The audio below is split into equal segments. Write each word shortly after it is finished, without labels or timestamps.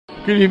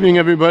Good evening,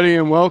 everybody,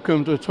 and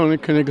welcome to Tony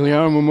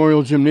Canigliaro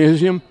Memorial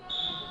Gymnasium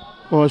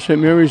for St.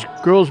 Mary's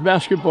girls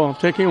basketball,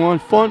 taking on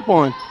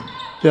Fontbonne,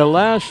 their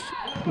last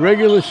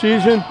regular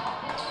season.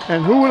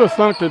 And who would have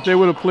thought that they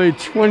would have played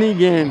 20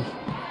 games?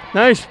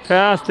 Nice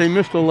pass, they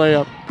missed a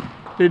layup.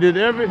 They did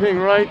everything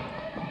right,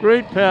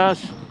 great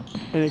pass,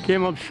 and it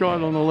came up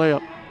short on the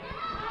layup.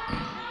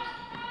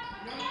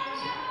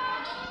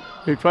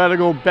 They try to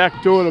go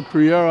backdoor to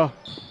Priera,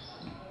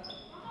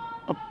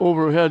 up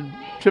overhead,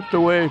 tipped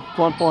away.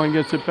 Fontbonne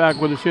gets it back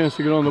with a chance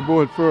to get on the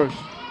board first.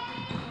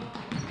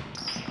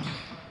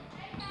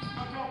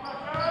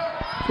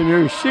 St.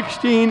 Mary's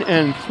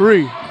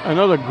 16-3.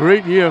 Another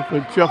great year for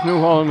Jeff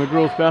Newhall and the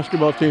girls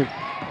basketball team.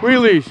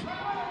 Wheelies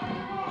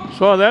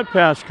saw that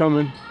pass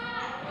coming,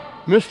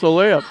 missed the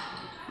layup.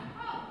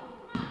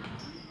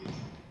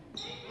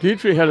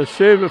 Dietrich had to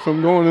save it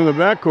from going in the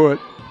backcourt.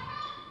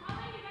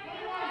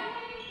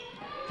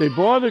 They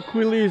bothered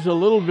Wheelies a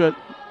little bit.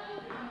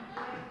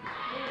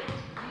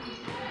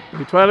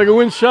 They try to go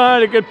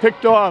inside, it get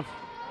picked off.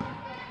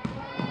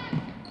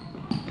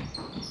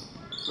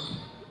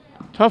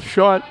 Tough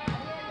shot.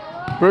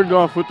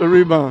 Bergdorf with the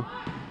rebound.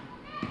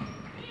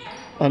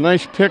 A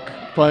nice pick,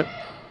 but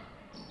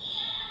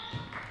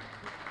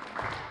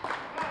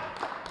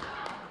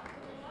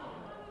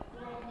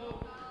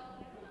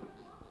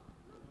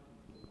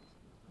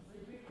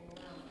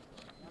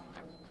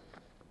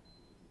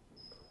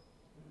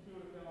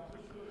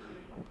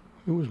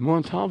it was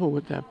Montalvo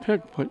with that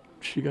pick, but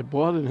she got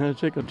bothered and had to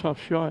take a tough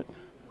shot.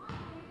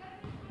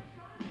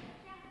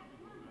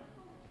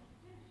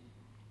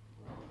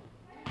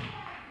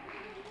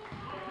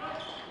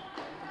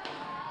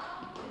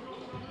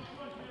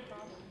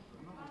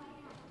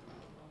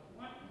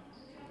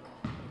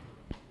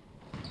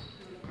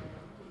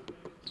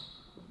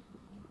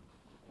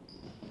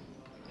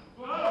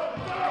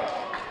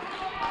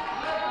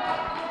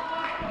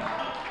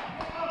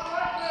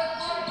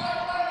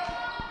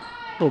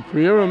 So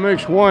Priera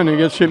makes one and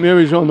gets St.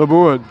 Mary's on the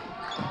board.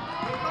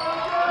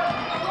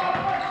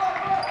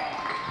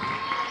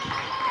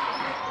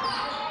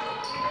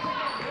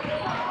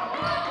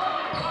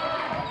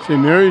 St.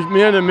 Mary's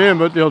man to man,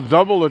 but they'll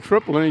double or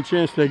triple any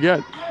chance they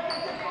get.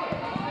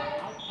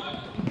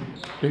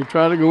 They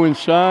try to go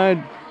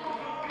inside.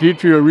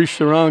 Dietrich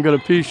reached around, got a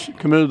piece,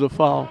 committed the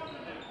foul.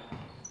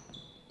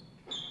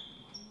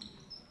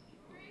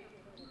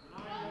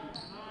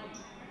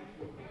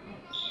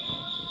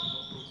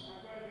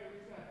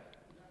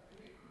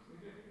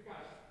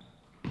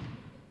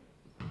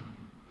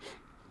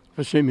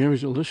 For St.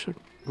 Mary's, Alicia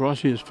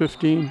Rossi is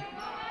 15.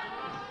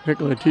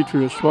 Nicola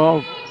Dietrich is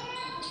 12.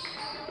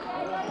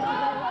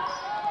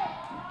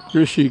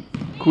 Rishi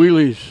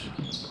Queelies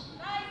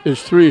is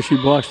 3. She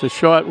blocks the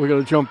shot. We got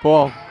a jump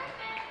ball.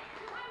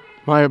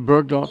 Maya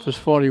Bergdorf is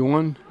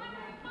 41.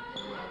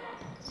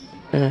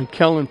 And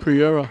Kellen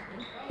Priera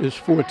is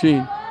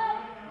 14.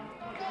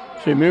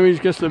 St. Mary's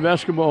gets the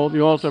basketball,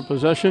 the altar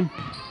possession.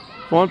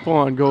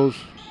 Fontbonne goes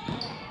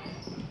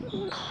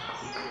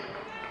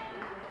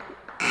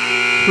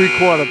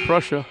three-quarter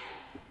pressure.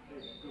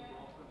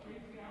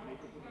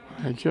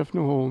 And Jeff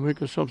Newhall will make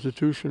a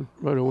substitution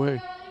right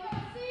away.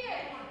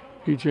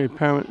 PJ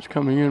Parent's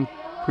coming in.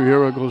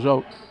 Priera goes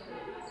out.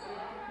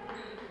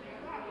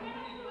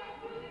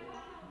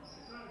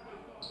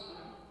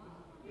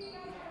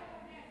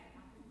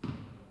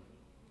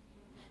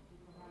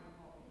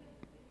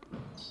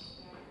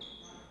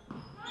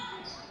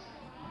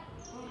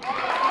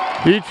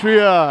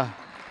 Petria.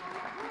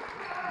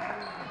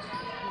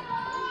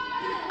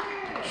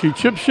 She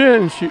chips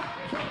in. She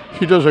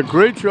does a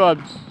great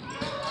job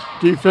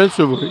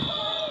defensively.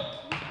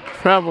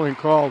 Traveling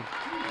called.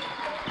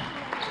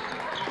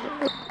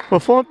 For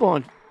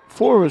Fontbonne,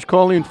 4 is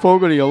Colleen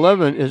Fogarty,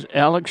 11 is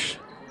Alex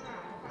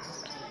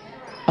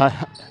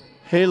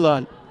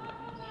Halad.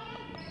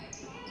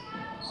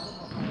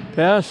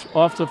 Pass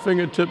off the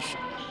fingertips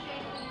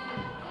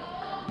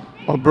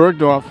of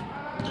Bergdorf.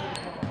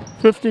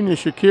 15 is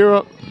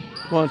Shakira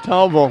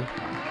Montalvo.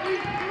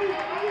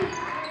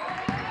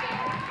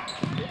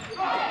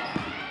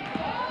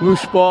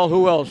 Loose ball,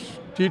 who else?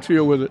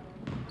 Dietrich with it.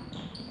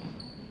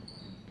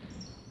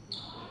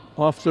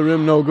 Off the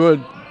rim, no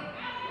good.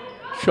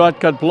 Shot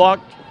got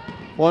blocked.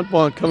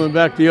 Fontbonne coming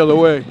back the other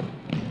way.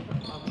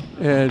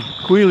 And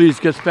Queelies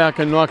gets back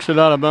and knocks it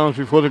out of bounds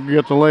before they can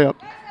get the layup.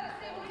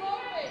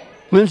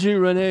 Lindsay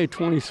Renee,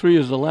 23,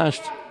 is the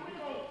last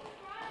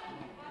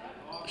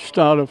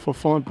starter for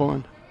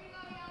Fontbonne.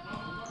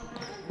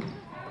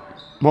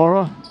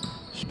 Maura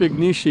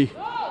Spignici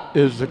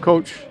is the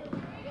coach.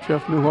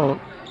 Jeff Newhall,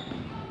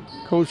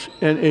 coach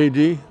and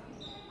AD.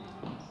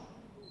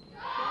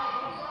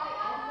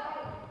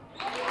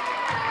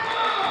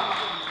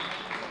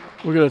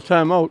 We got a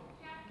timeout.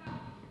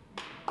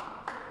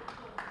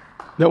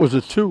 That was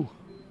a 2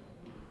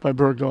 by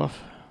Bergdorf.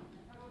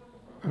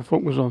 Our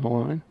foot was on the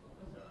line.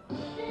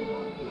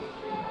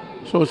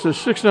 So it's a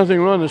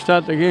 6-0 run to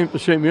start the game for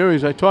St.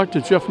 Mary's. I talked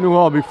to Jeff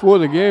Newhall before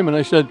the game and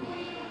I said,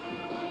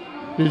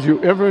 did you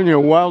ever in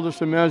your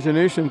wildest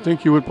imagination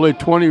think you would play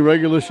 20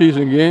 regular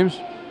season games?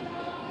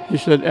 He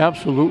said,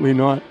 absolutely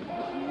not.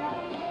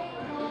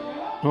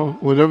 Well,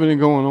 with everything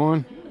going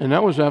on, and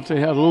that was after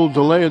they had a little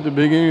delay at the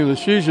beginning of the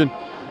season,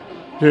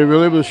 they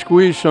were able to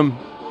squeeze some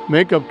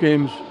makeup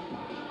games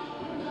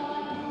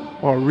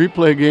or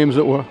replay games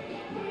that were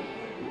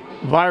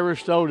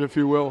virused out, if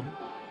you will,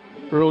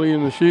 early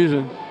in the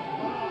season.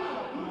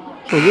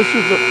 So this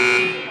is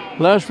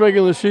the last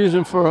regular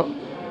season for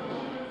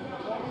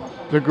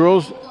the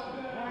girls.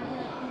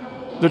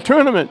 The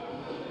tournament,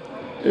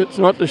 it's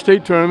not the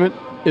state tournament,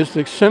 it's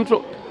the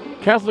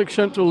Catholic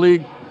Central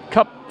League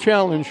Cup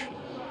Challenge.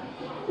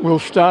 Will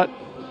start.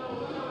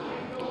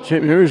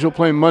 St. Mary's will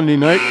play Monday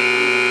night.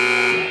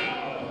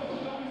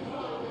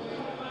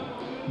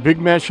 Big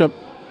matchup.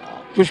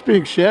 Just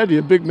being sad,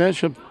 a big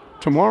matchup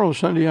tomorrow,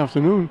 Sunday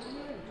afternoon.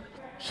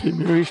 St.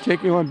 Mary's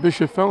taking on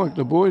Bishop Fenwick,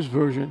 the boys'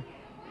 version.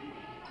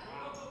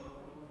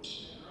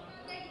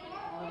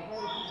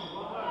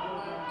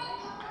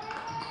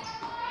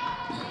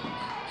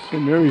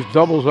 St. Mary's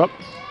doubles up.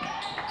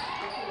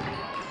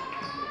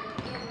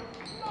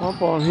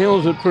 Fontbonne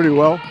handles it pretty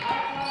well.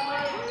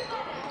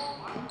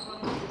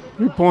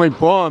 3-point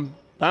bomb,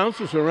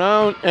 bounces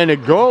around, and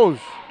it goes.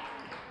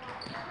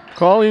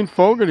 Colleen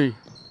Fogarty.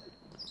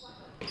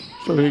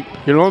 So they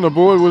get on the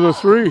board with a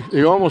 3.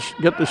 They almost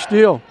get the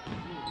steal.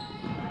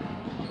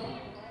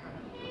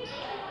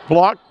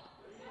 Blocked.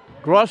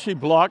 Grossi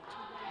blocked.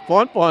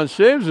 Fontbonne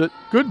saves it.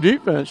 Good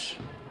defense.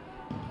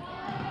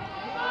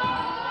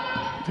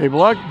 They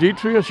blocked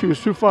Deetria. She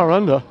was too far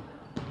under.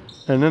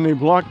 And then they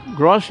blocked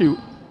Grossi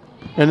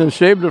and then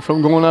saved her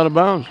from going out of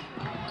bounds.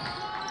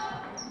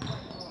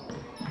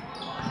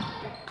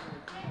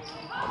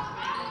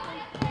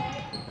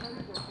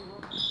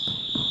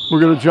 We're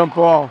going to jump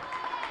ball.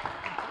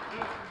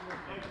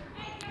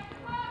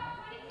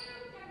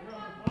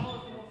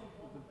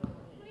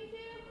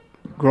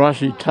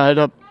 Grossi tied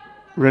up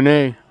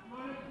Renee.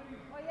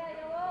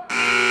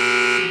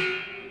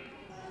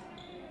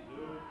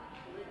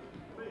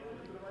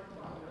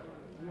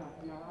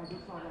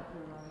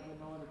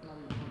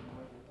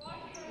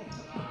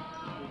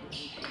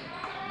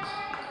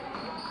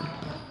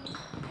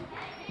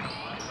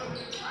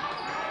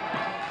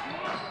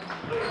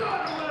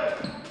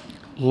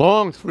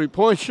 Long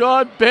 3-point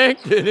shot,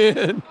 banked it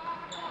in.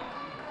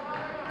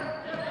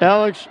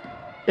 Alex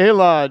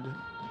Elad.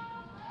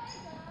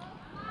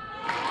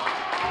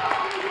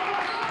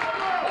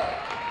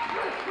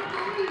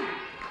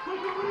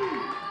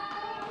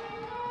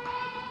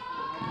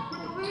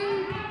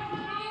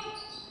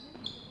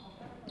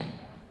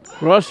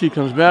 Rossi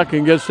comes back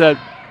and gets that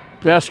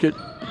basket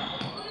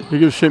to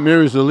give St.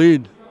 Mary's the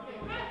lead.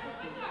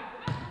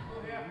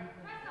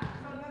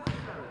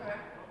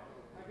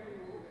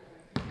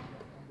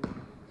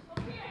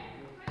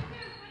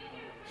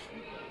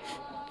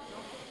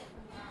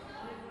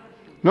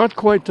 Not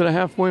quite to the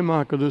halfway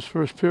mark of this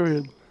first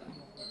period.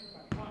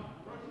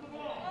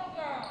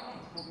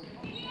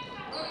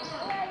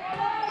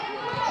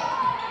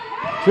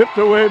 Tipped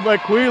away by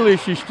Quealy.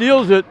 She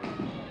steals it.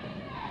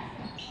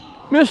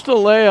 Missed the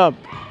layup.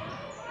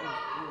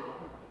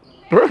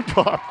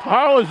 Bergdorf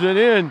powers it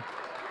in.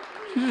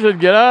 She said,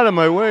 get out of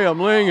my way, I'm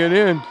laying it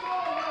in.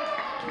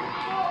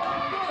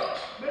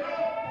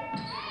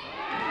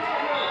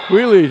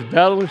 Quealy's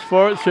battling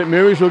for it. St.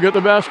 Mary's will get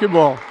the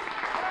basketball.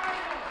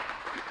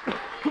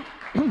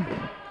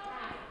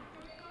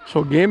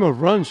 So game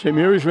of runs. St.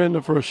 Mary's ran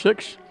the first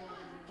 6.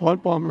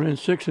 Fontbonne ran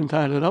 6 and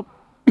tied it up.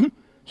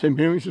 St.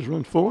 Mary's has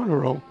run 4 in a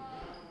row.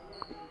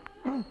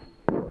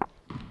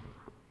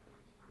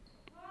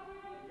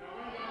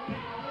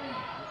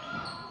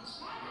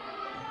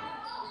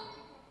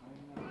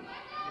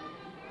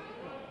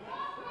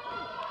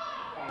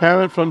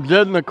 Parent from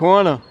dead in the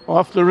corner.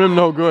 Off the rim,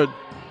 no good.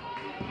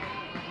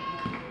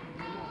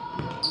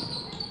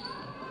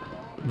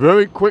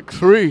 Very quick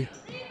 3.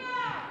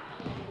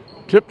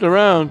 Tipped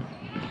around.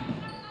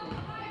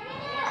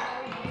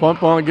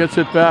 Fontbonne gets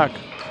it back.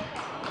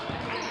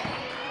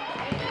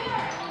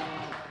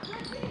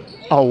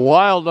 A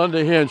wild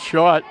underhand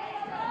shot.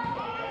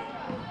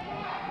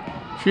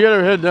 She had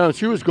her head down.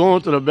 She was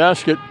going to the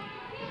basket.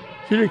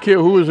 She didn't care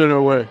who was in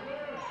her way.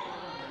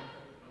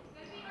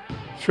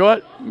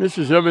 Shot,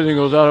 misses everything,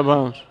 goes out of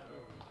bounds.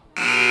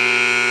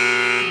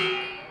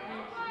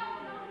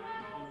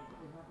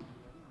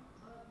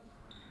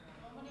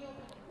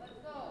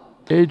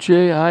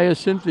 A.J.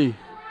 Hyacinthi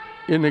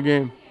in the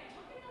game.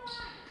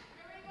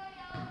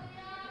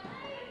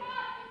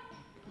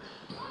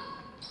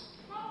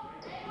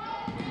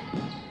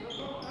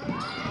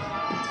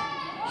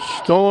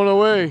 Stolen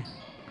away.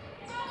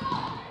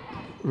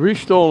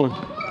 Restolen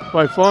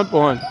by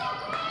Fontbonne.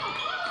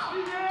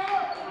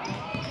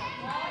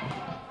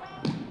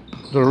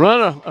 The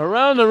runner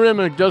around the rim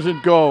and it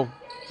doesn't go.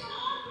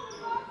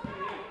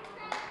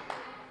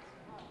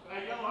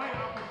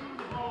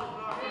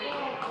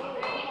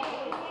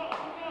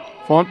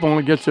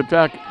 Fontbonne gets it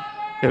back.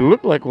 It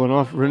looked like it went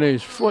off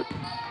Renee's foot.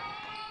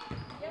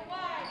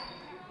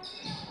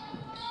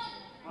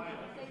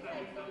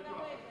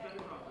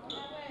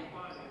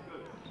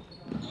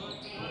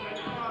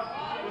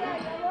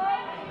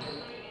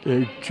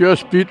 They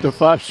just beat the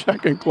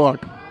 5-second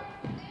clock.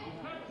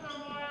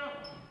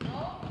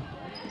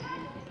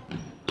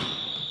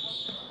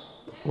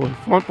 Boy,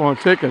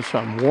 Fontbonne taking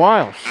some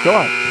wild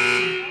shots.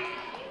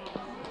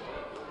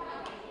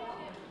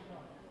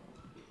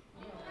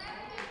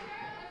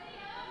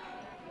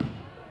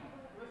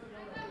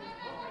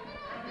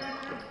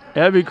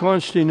 Abby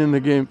Constein in the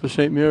game for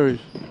St. Mary's.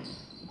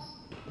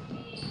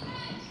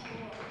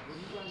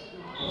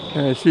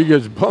 And she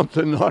gets bumped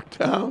and knocked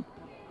down.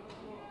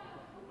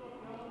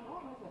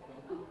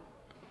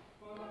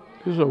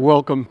 This is a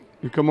welcome.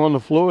 You come on the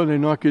floor, they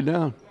knock you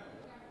down.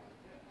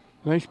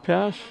 Nice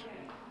pass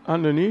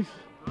underneath.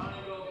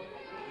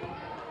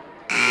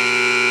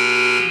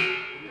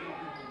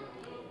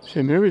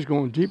 St. Mary's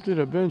going deep to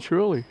the bench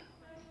early.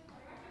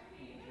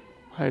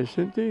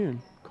 Hyacinthi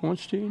and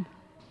Constein.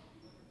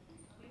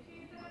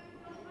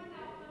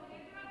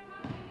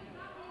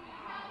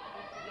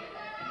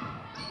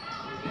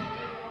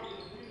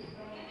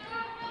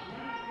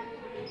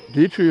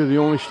 Dietrich are the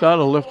only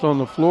starter left on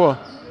the floor.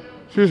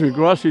 Excuse me,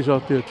 Grossi's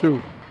out there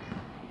too.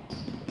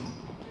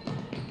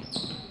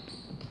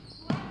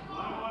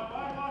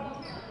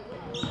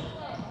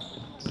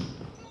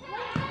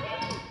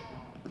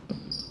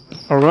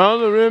 Around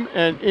the rim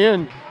and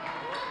in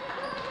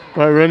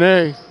by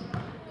Renee.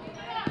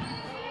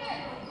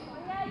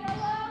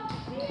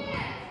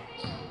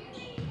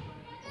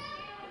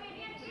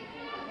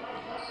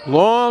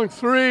 Long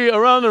three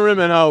around the rim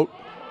and out.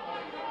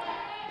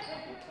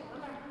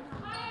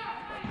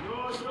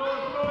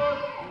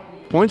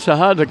 Points are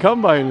hard to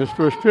come by in this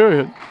first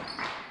period.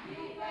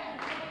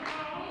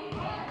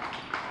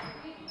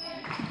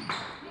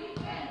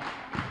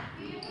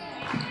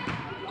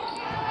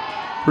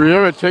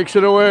 Briera takes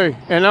it away,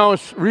 and now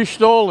it's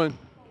restolen.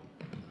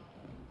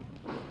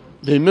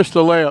 They missed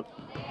the layup.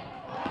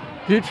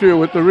 Dietrich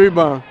with the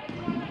rebound.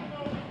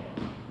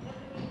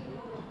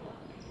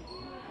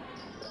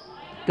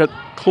 Got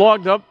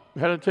clogged up,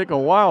 had to take a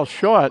wild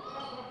shot.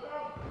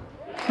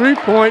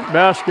 3-point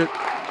basket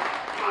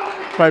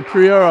by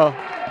Priera.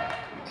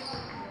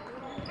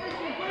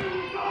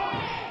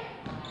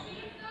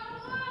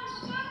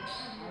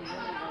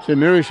 St.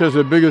 Mary's has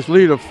the biggest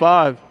lead of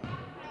 5.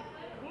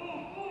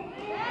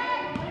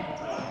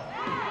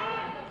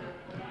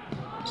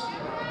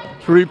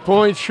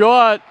 Three-point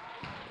shot.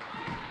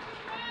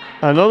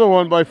 Another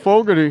one by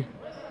Fogarty.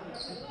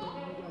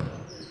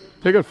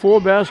 They got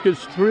 4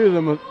 baskets, 3 of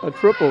them a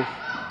triple.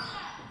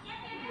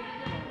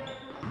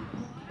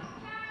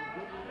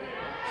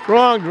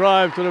 Strong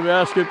drive to the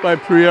basket by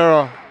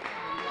Priera.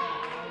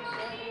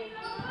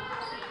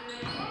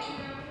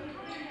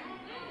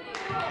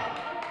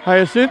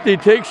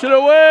 Hyacinthi takes it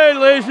away,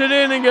 lays it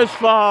in, and gets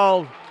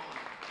fouled.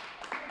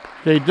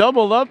 They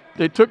doubled up,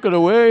 they took it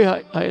away.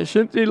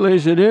 Hyacinthi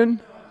lays it in.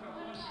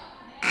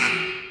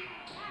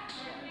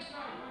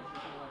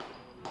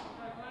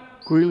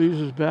 Greeley's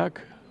is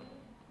back.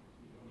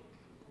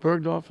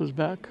 Bergdorf is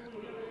back.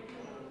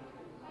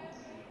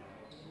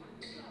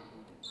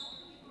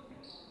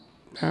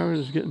 Parent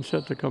is getting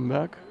set to come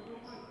back.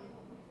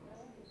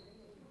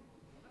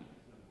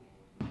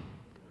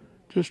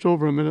 Just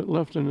over a minute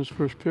left in this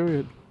first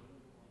period.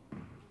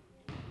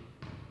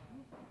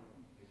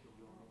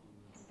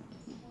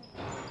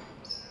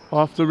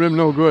 Off the rim,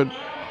 no good.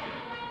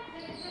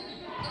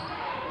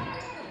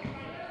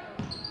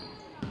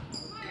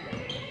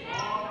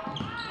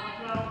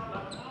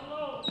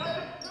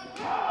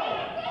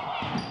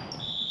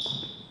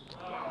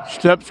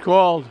 Steps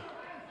called.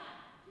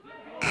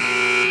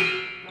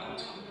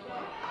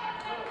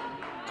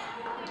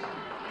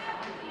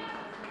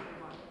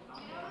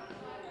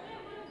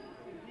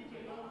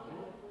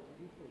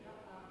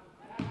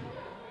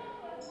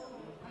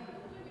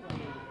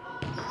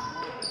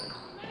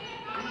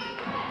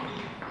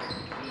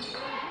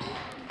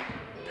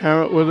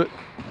 Parent with it.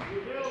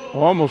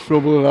 Almost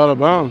dribbled it out of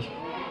bounds.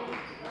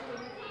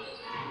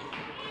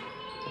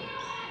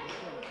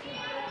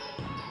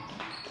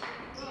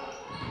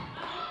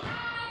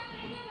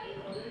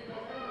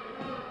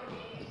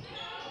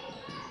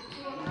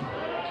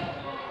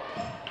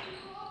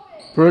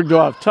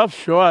 Bergdorf, tough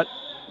shot.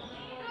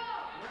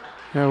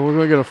 And we're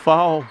going to get a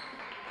foul,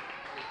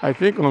 I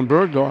think, on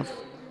Bergdorf.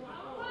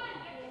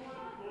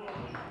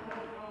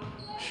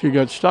 She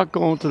got stuck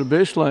going to the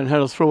baseline, had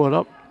to throw it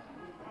up.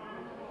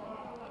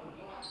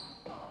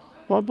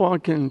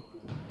 Fontbonne can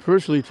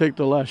virtually take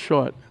the last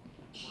shot.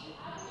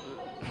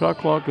 Shot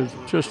clock is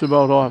just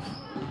about off.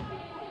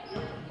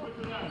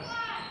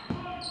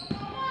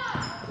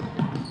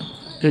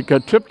 It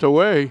got tipped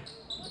away.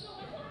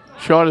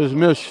 Shot is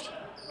missed.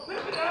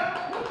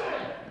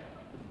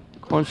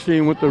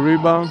 Constein with the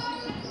rebound.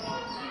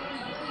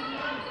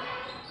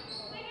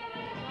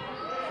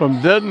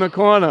 From dead in the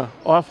corner,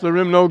 off the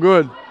rim, no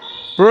good.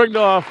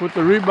 Bergdorf with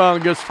the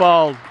rebound gets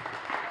fouled.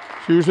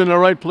 She was in the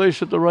right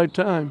place at the right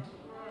time.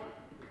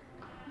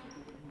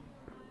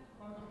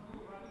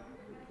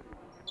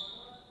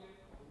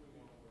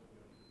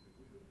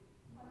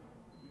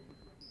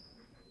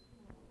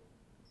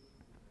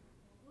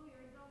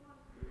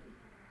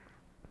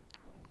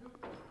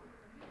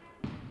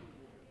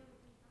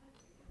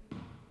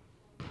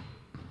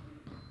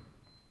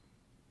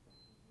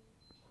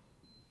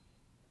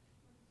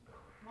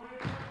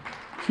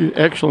 She's an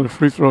excellent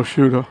free throw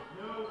shooter.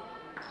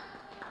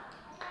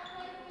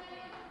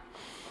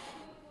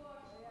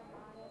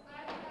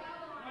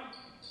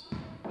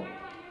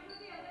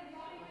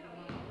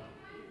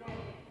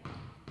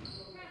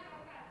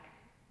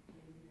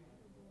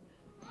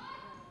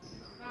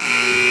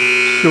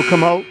 She'll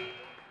come out.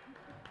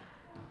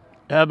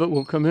 Abbott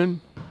will come in.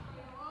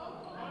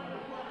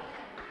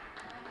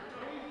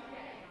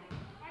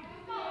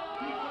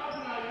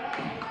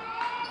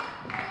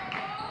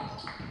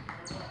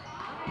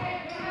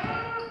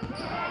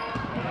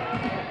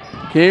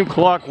 Game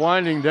clock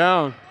winding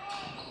down.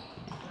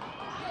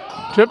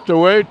 Tipped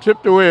away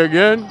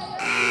again.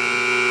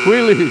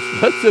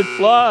 Wheelies, lets it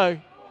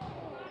fly.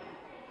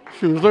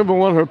 She was number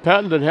one her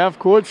patented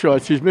half-court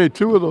shot. She's made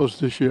 2 of those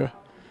this year.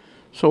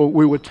 So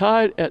we were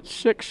tied at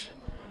 6,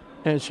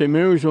 and St.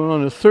 Mary's went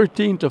on a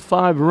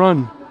 13-5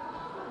 run.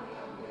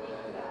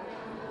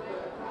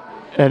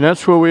 And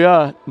that's where we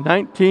are,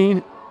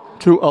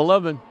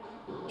 19-11.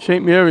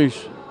 St.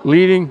 Mary's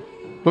leading,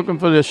 looking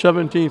for their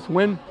 17th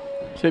win.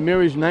 St.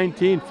 Mary's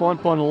 19,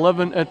 Fontbonne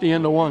 11 at the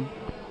end of 1.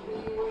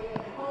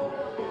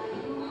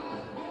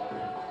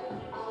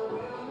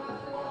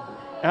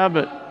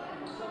 Abbott,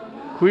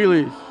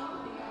 Wheelies,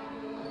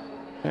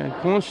 and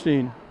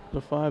Kornstein,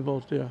 the 5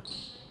 out there.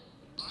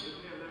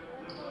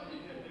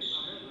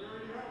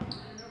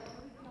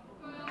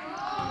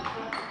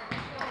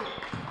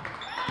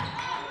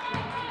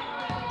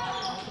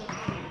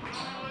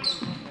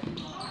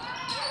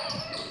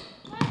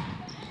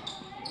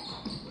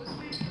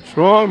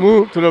 Strong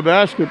move to the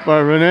basket by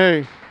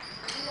Renee.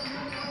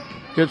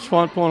 Gets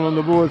Fontbonne on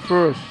the board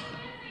first.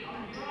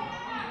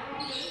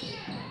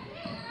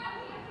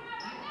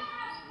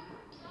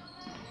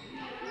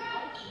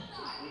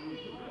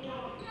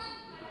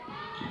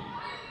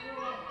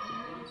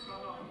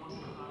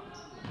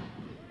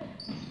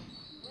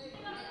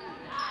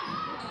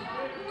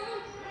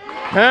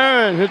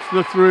 And hits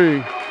the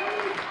 3.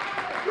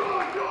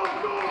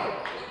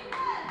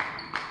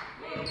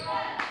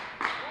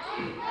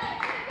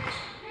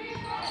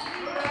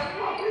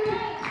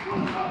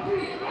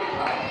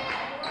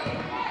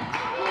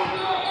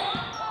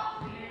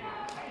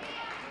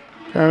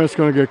 Parent's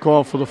going to get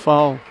called for the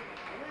foul.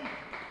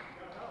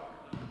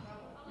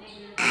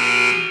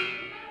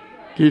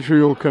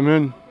 Dietrich will come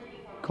in.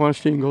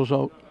 Kornstein goes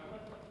out.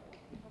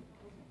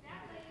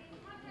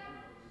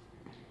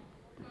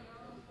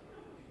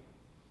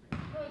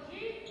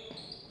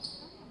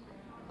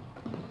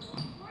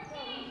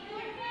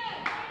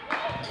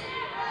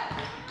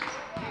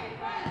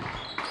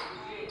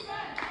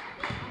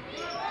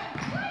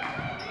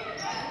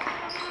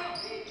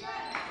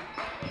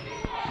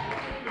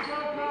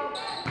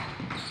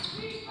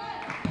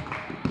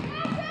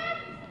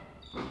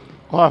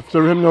 Off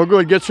the rim, no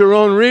good. Gets her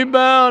own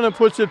rebound and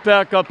puts it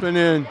back up and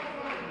in.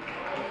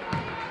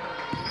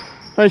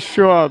 Nice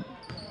job,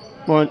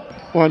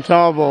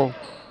 Montalvo.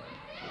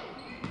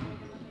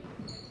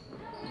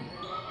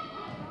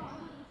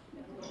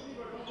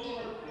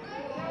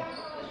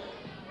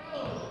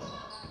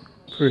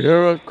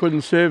 Pereira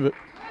couldn't save it.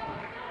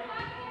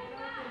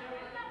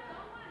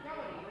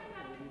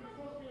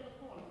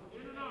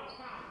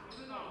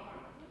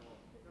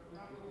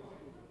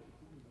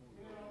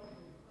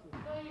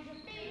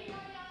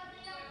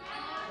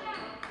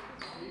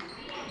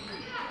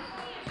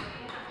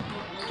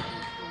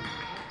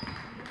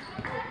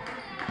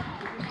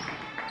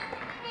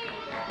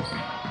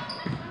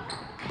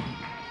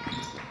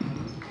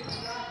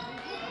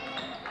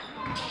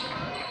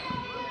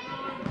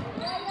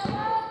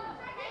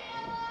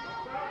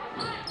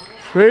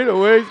 Straight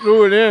away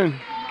threw it in.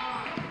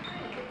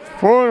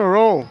 4 in a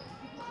row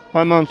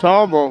by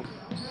Montalvo.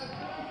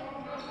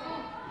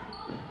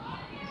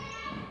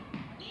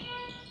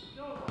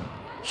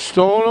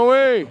 Stolen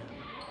away.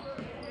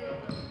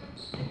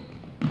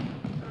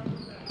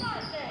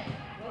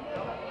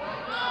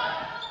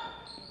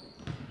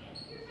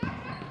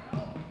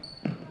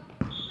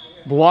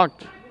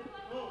 Blocked.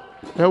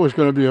 That was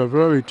going to be a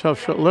very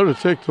tough shot. Let her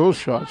take those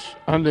shots.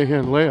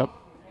 Underhand layup.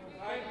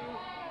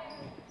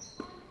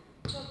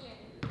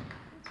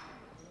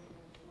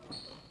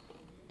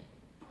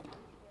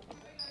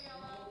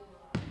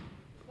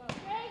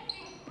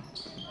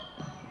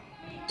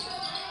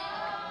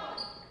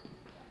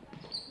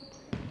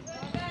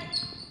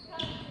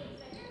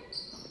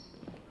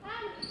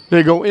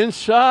 They go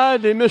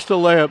inside, they missed a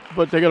layup,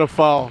 but they got a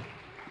foul.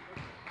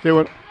 They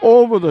went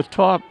over the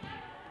top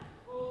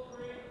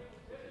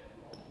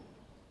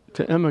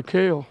to Emma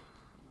Kale.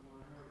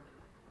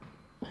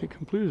 He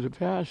completed the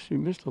pass, she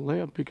missed the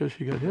layup because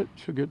she got hit.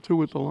 She'll get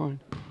 2 at the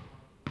line.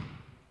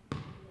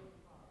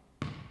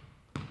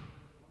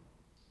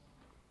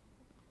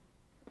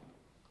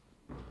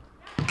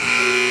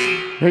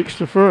 Makes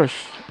the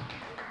first.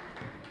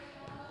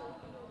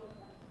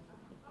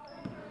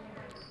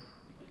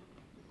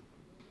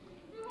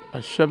 A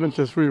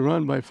 7-3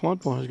 run by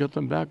Fontbonne has got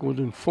them back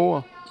within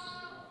 4.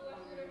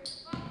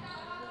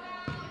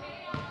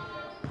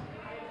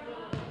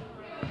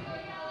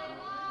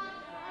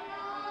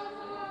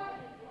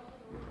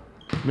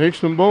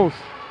 Makes them both.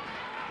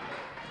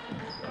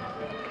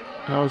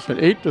 Now it's an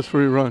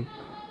 8-3 run.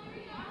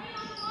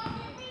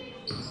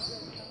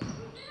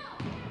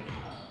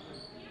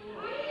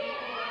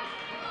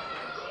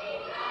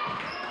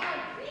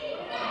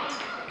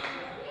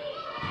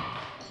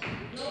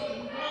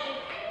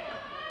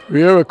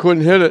 Riera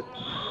couldn't hit it.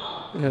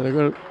 Yeah, they're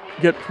going to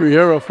get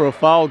Riera for a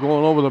foul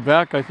going over the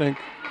back, I think.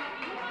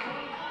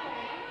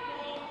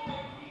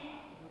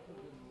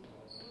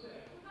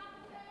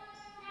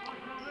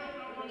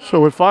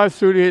 So with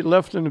 5:38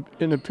 left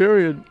in the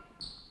period,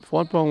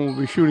 Fontbonne will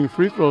be shooting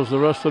free throws the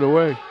rest of the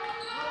way.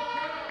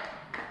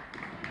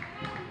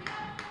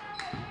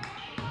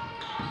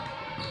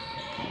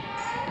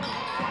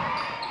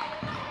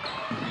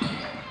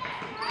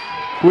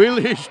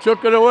 Wheelies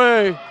took it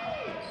away.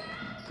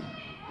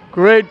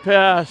 Great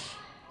pass.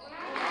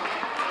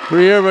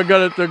 Riera got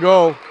it to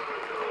go.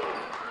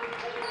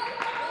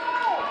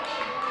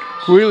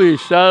 Wheelie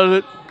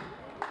started it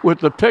with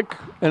the pick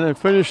and then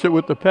finished it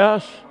with the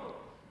pass.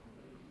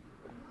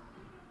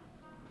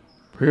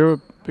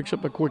 Riera picks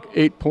up a quick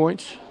 8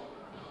 points.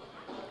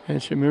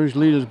 And St. Mary's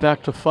lead is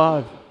back to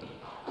 5.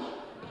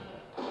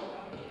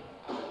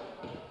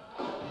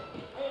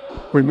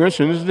 We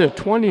mentioned this is their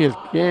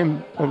 20th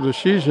game of the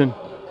season.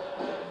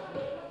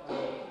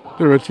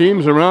 There are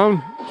teams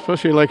around,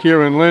 especially like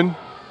here in Lynn,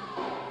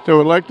 that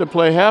would like to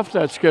play half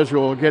that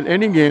schedule or get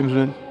any games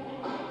in.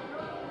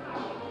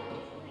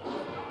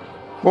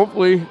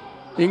 Hopefully,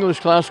 English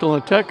Classical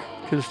and Tech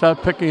can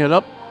start picking it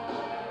up.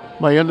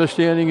 My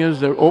understanding is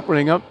they're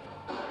opening up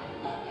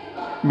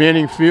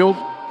Manning Field.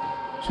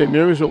 St.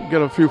 Mary's will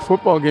get a few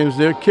football games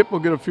there. Kip will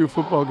get a few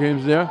football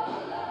games there.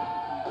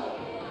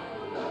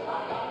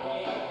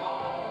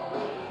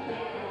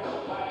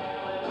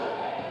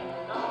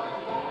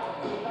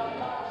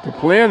 The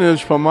plan is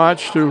for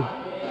March to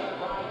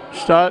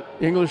start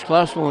English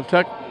Classical and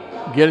Tech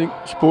getting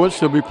sports.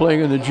 They'll be playing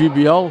in the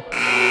GBL.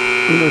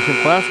 English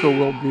and Classical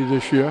will be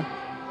this year.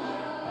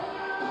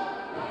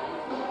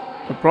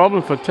 The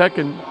problem for Tech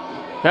and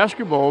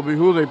basketball will be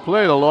who they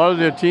played. A lot of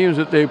their teams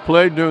that they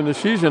played during the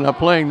season are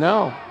playing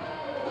now.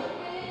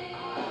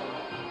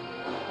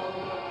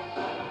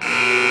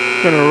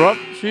 It's been a rough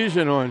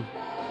season on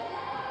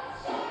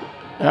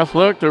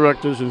athletic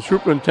directors and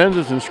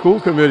superintendents and school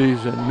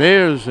committees and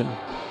mayors and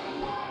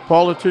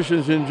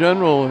politicians in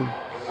general, and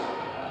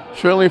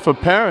certainly for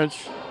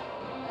parents,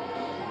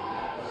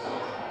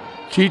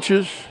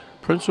 teachers,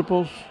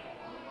 principals.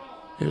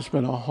 It's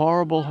been a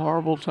horrible,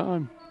 horrible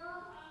time.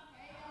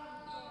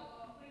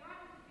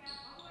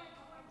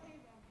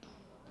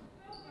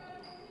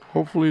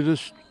 Hopefully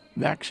this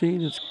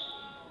vaccine is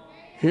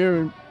here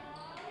and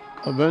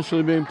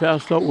eventually being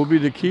passed out will be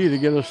the key to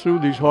get us through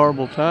these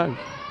horrible times.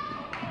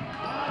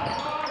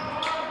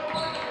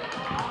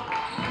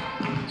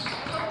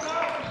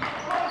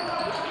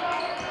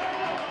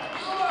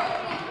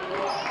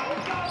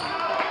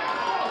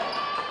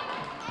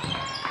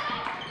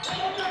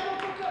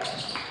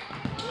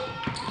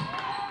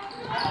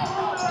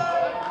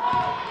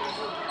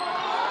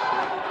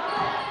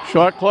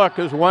 Shot clock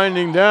is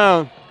winding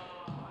down.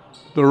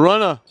 The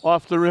runner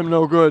off the rim,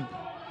 no good.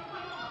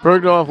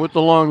 Bergdorf with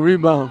the long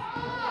rebound.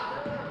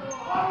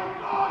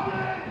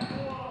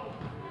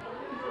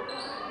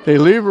 They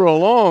leave her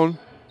alone.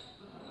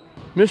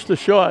 Missed the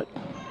shot.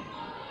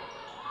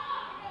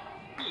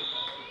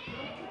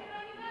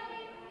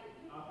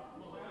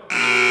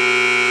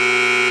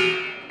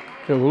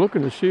 Okay, we're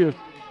looking to see if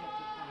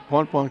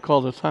Fontbonne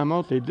called a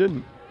timeout. They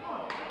didn't.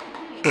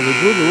 So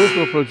they blew the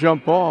whistle for a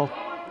jump ball.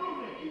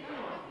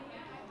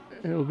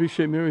 It'll be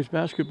St. Mary's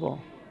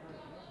basketball.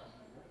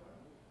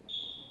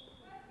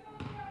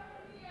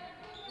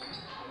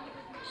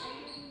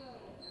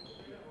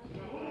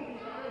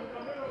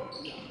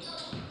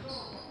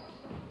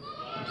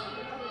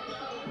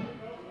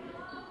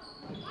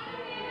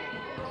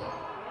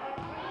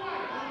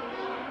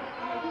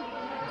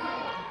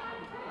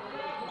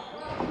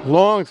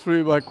 Long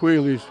three by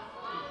Queeley's.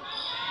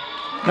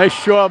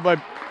 Nice job by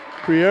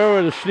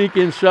Priera to sneak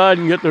inside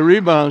and get the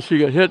rebound. She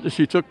got hit as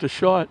she took the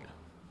shot.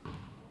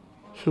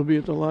 She'll be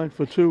at the line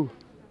for 2.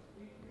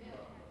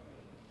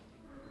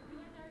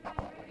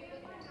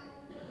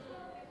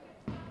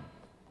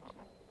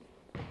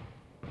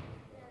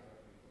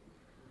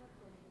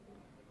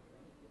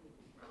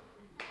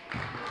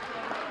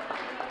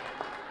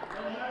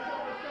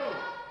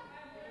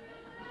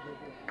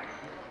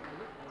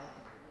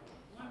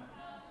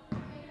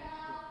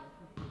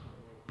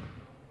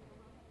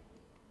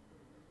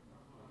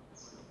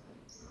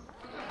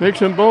 Makes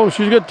them both.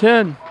 She's got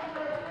 10.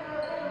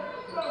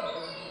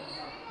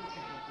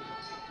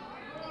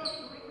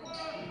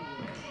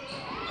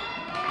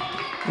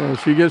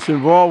 She gets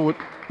involved with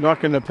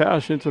knocking the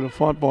pass into the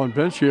Fontbonne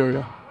bench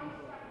area.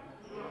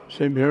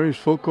 St. Mary's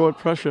full court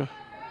pressure.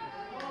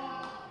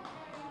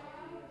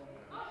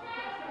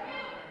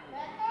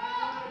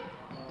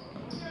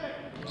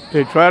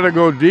 They try to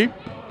go deep.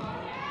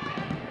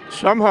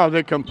 Somehow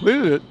they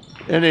completed it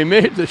and they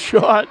made the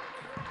shot.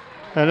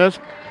 And that's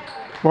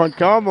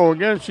Montcalmo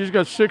again. She's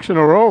got 6 in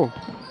a row.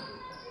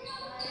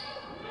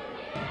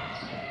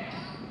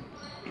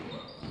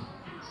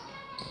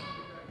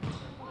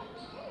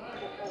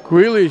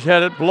 Wheely's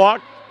had it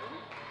blocked.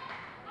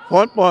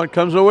 Fontbonne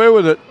comes away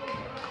with it.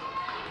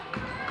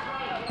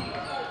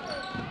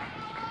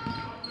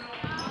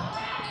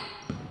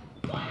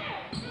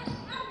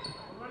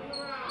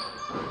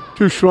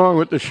 Too strong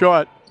with the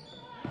shot.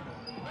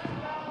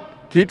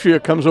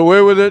 Dietrich comes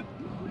away with it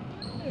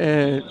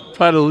and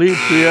try to lead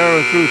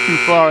Sierra through too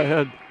far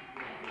ahead.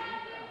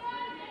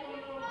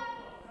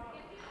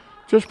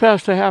 Just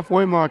past the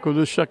halfway mark of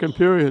this second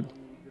period.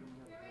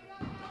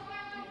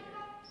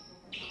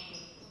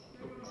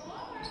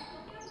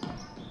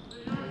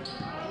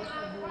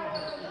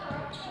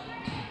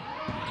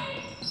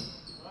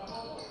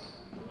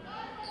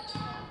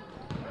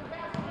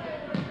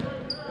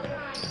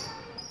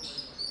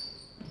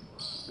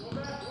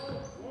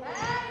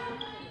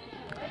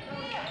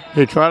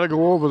 They try to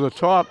go over the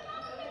top.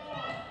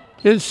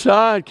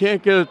 Inside,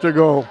 can't get it to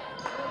go.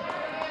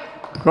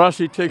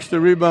 Crossy takes the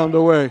rebound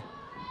away.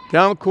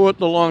 Down court,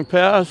 the long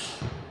pass.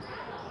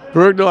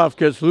 Bergdorf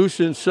gets loose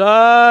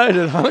inside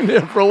and hung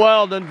there for a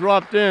while, then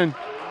dropped in.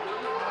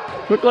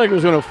 Looked like it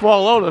was going to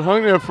fall out. It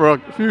hung there for a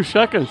few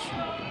seconds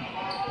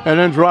and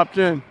then dropped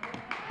in.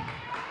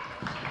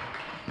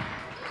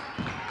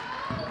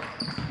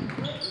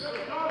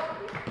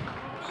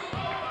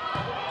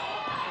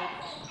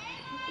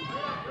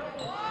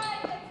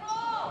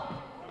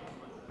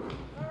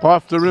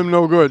 Off the rim,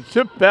 no good.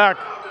 Tip back.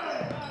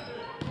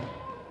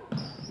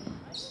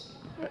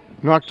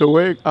 Knocked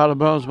away, out of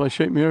bounds by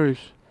St. Mary's.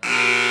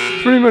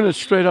 3 minutes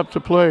straight up to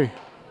play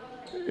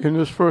in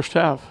this first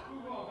half.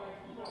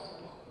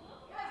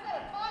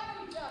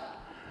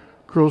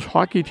 Girls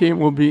hockey team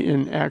will be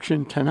in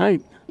action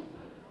tonight,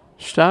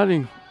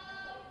 starting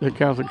the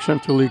Catholic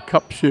Central League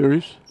Cup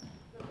Series.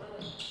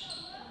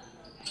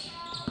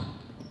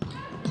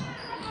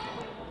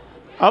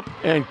 Up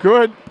and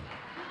good.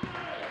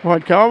 Juan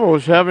Calvo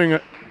is having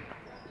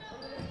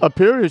a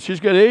period. She's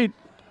got 8.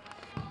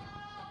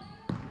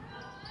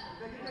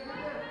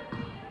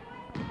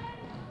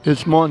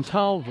 It's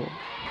Montalvo.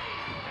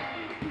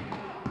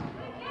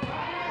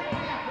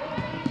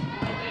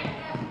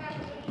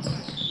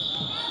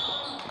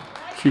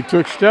 She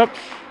took steps.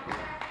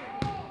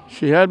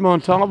 She had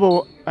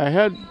Montalvo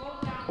ahead,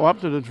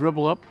 opted to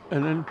dribble up,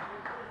 and then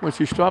when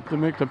she stopped to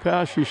make the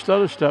pass, she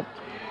stutter stepped,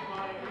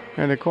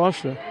 and it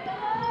cost her.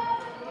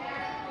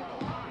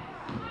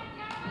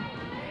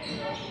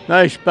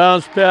 Nice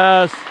bounce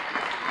pass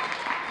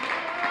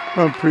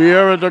from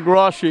Piera de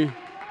Grossi.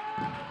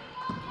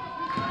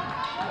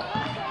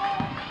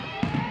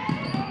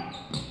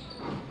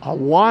 A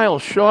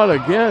wild shot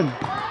again.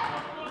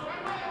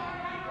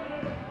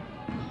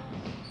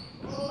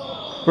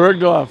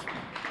 Bergdorf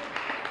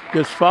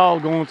gets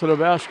fouled going to the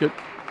basket.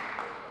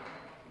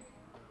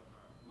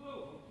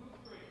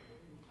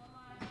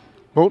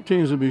 Both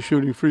teams will be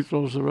shooting free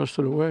throws the rest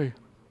of the way.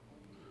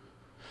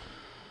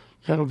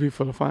 That'll be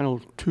for the final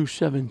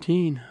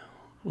 2:17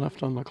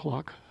 left on the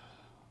clock.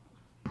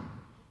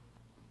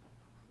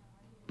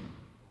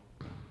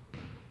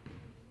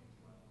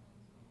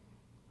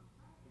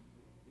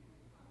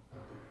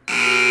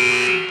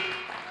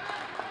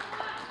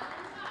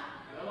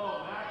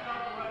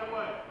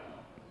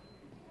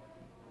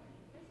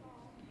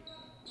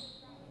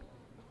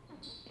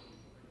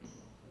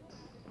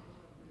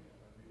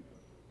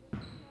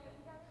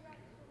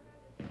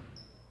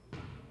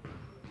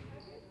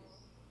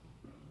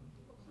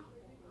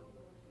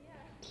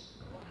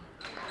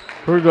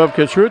 Bergdorf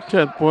gets her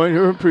 10th point.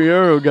 Her and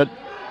Piero got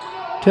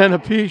 10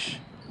 apiece.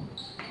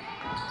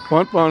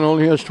 Fontbonne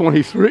only has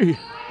 23.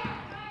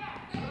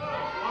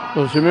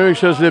 So St.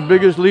 Mary's has their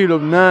biggest lead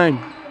of 9.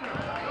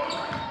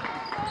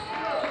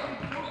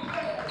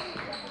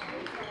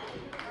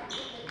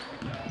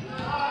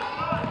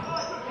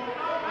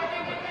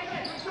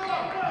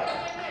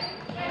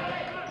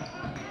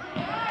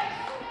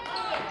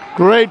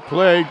 Great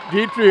play.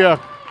 Dietrich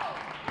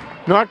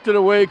knocked it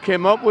away,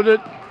 came up with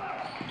it.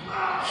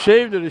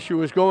 Saved it as she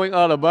was going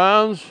out of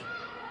bounds.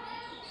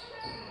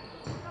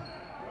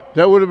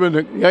 That would have been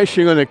the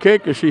icing on the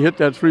cake as she hit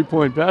that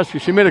 3-point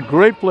basket. She made a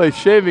great play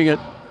saving it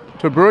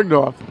to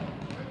Bergdorf.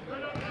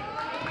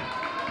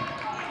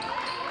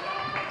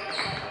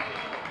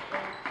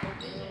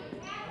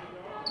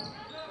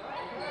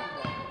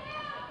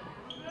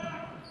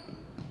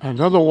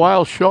 Another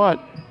wild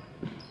shot.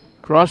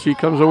 Crossy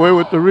comes away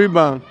with the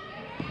rebound.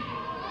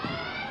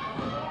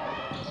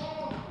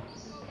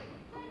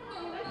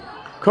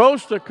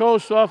 Coast to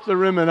coast off the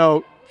rim and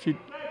out. She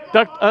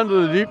ducked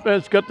under the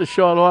defense, got the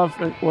shot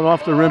off, and went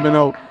off the rim and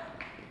out.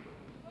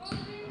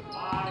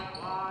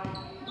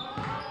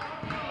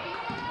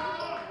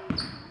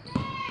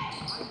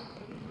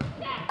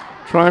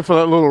 Trying for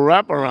that little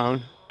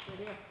wraparound.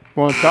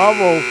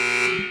 Montalvo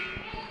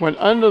went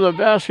under the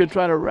basket,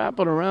 tried to wrap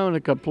it around.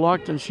 It got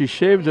blocked, and she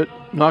shaved it,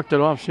 knocked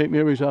it off. St.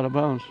 Mary's out of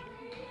bounds.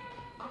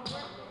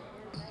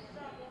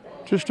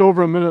 Just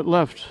over a minute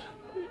left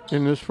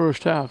in this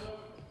first half.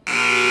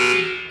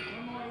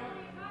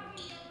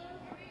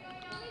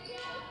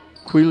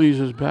 Queeley's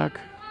is back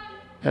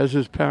as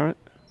his parent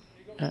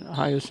at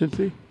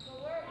Hyacinthi.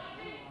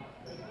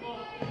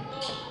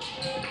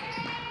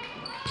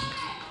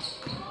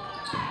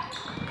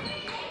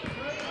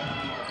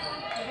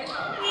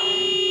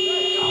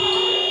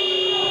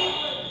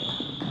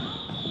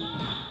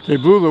 They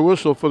blew the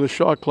whistle for the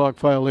shot clock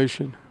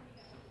violation.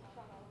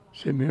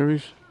 St.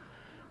 Mary's,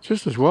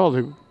 just as well,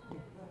 they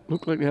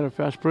looked like they had a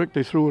fast break.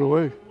 They threw it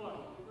away.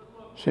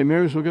 St.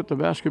 Mary's will get the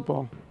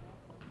basketball.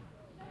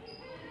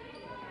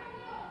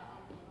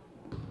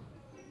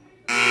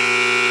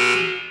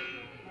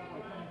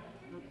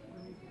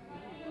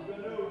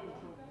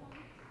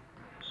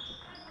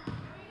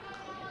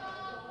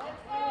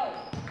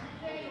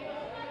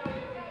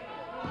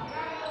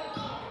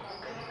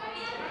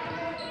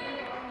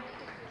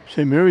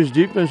 St. Mary's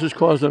defense has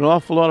caused an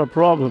awful lot of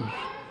problems.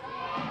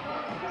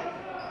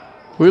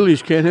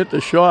 Wheelies can't hit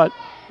the shot.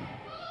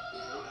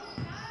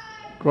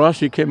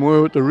 Grossi came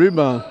away with the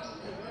rebound.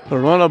 The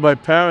runner by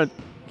Parent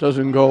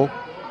doesn't go.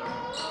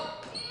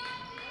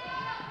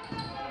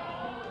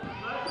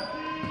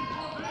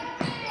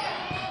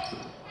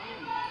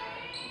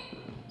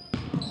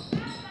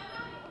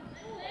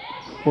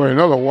 Boy,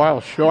 another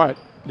wild shot.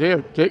 They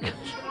have taken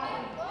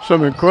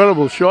some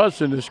incredible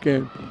shots in this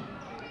game.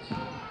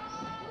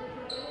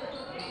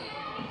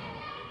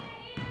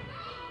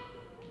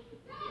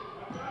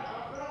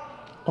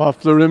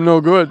 Off the rim,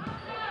 no good.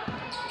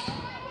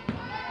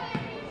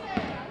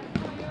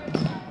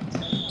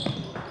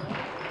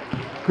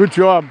 Good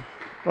job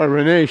by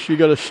Renee. She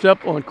got a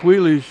step on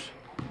Queeley's.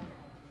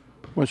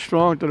 Went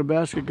strong to the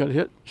basket, got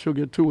hit. She'll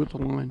get 2 at the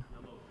line.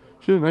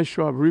 She did a nice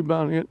job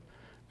rebounding it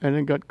and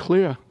then got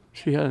clear.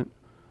 She had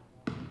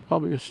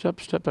probably a step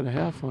and a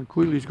half on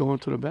Queeley's going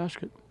to the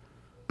basket.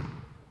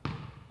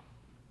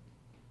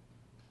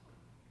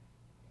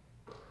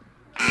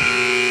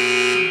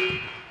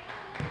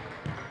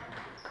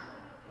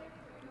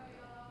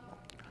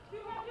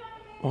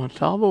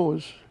 Montalvo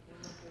was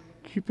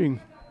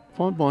keeping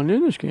Fontbonne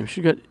in this game.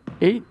 She got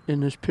 8 in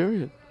this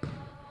period.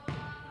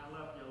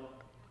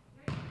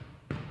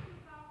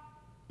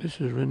 This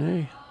is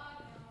Renee.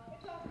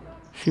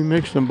 She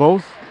makes them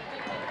both.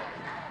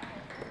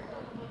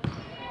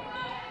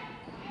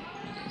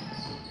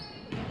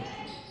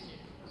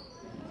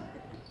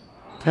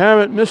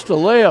 Parent missed the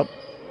layup.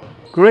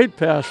 Great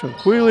pass from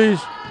Queeley's.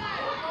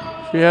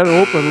 She had an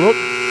open look.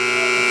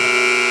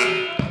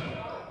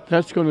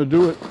 That's going to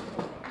do it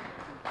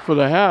for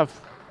the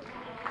half.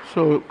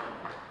 So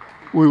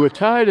we were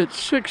tied at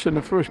 6 in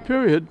the first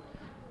period.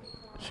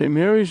 St.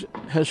 Mary's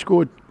has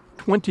scored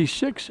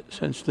 26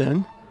 since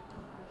then.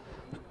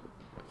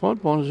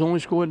 Fontbonne has only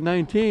scored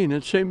 19,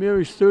 and St.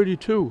 Mary's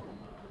 32.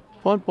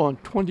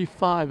 Fontbonne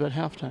 25 at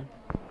halftime.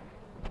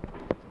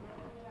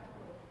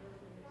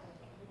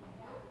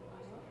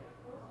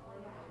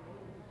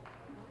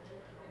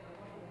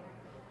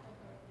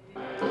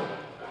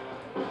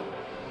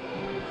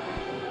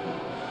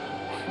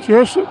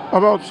 Just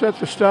about set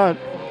to start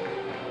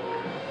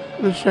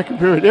the second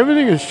period.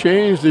 Everything has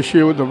changed this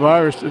year with the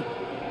virus.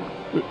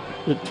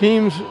 The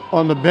teams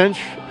on the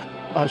bench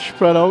are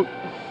spread out.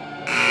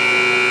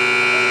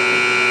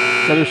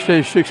 Got to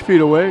stay 6 feet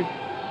away.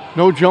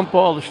 No jump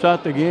ball to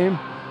start the game.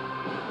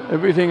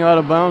 Everything out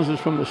of bounds is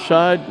from the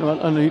side, not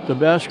underneath the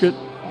basket.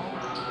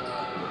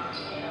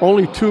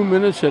 Only 2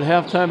 minutes at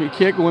halftime. You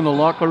can't go in the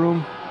locker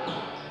room.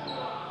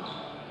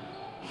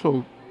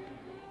 So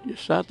you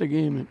start the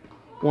game at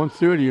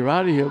 1:30. You're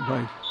out of here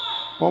by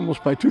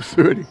almost by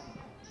 2:30.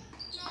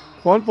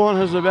 Fontbonne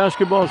has the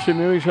basketball. St.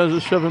 Mary's has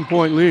a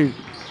 7-point lead.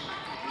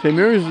 St.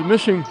 Mary's is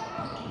missing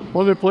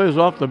one of their players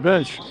off the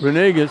bench.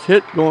 Renee gets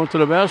hit going to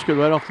the basket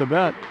right off the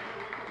bat.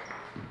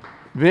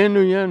 Van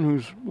Nguyen,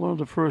 who's one of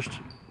the first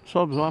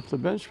subs off the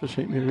bench for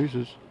St. Mary's,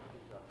 is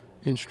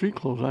in street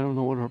clothes. I don't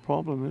know what her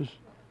problem is.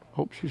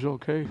 Hope she's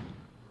okay.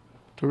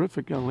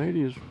 Terrific young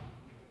lady, has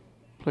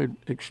played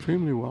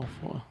extremely well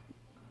for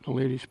the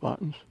Lady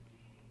Spartans.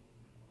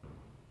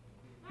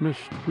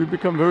 We've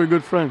become very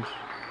good friends.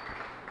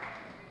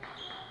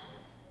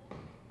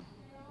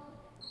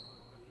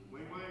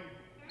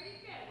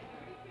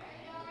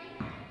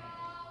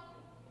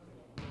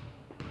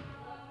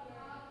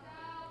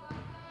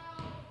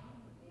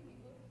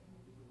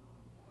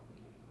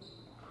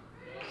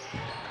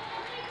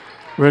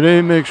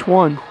 Renee makes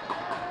one.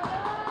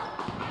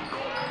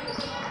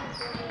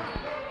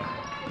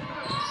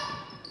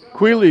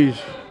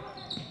 Queeley's,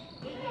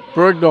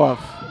 Bergdorf,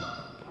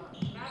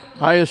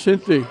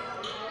 Hyacinthi,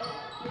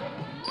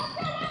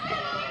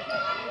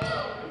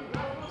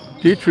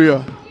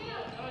 Deetria.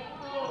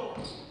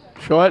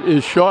 Shot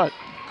is shot.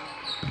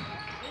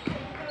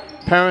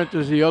 Parent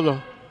is the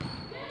other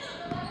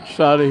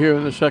starter here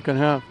in the second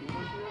half.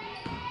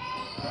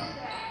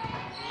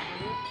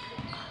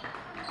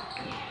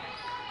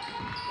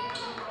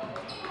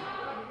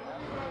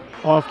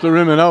 Off the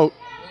rim and out.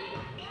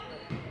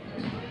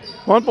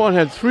 Fontbonne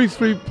had 3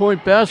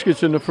 3-point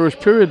baskets in the first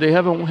period. They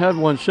haven't had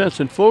one since.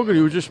 And Fogarty,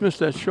 who just missed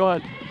that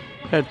shot,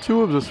 had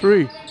 2 of the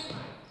 3.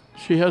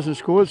 She hasn't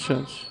scored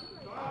since.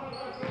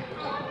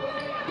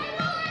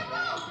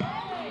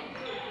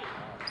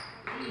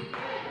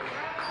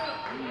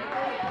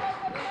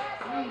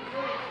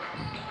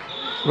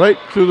 Right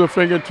through the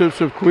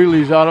fingertips of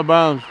Queeley's, out of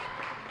bounds.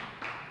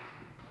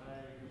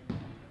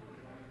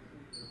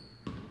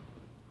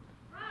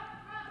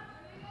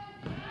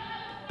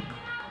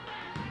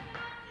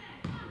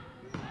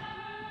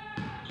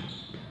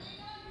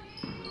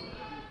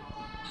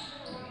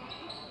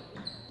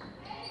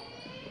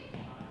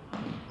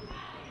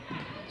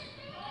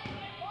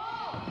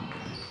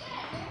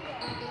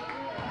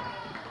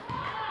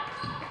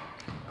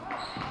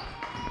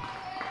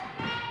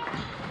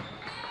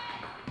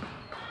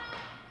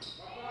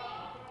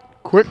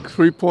 Quick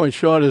three-point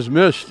shot is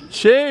missed.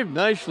 Saved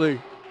nicely.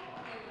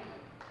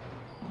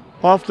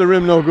 Off the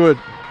rim, no good.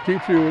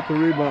 Petrie with the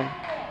rebound.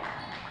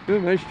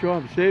 Did a nice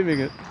job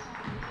saving it.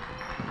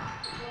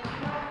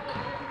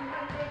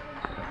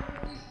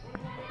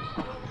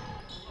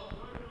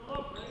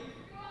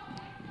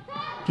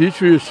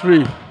 Petrie is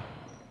three.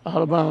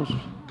 Out of bounds.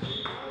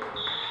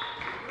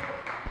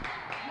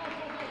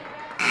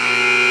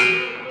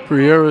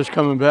 Pereira is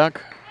coming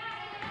back.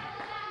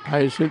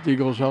 Hyacinthi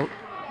goes out.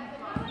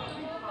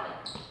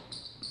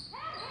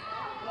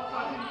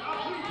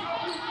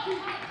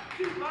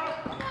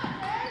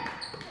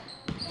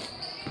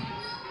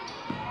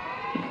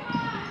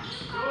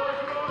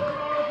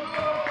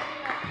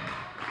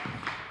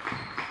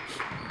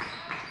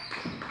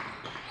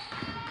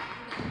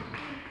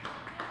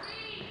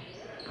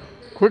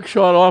 Quick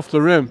shot off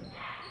the rim.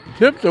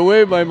 Tipped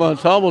away by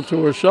Montalvo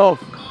to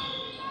herself.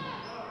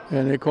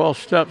 And they call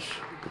steps.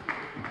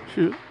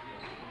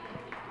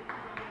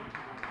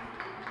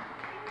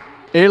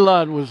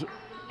 Elad was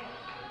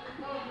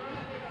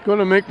going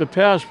to make the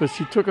pass, but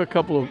she took a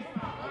couple of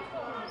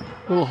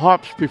little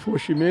hops before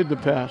she made the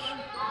pass.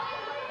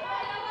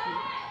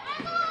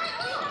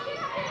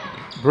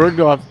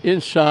 Bergdorf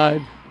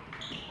inside.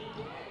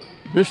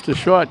 Missed the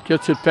shot,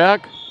 gets it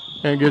back,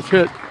 and gets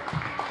hit.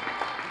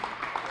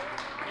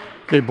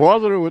 They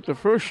bothered her with the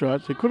first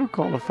shot. They could have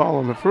called a foul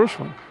on the first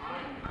one.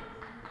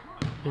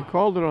 They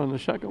called it on the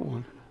second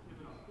one.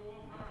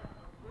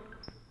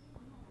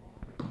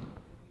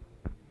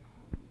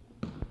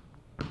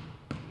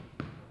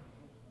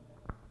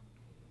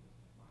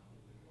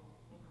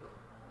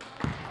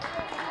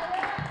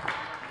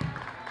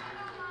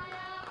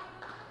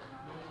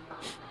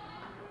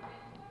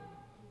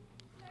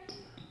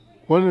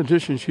 One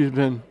addition she's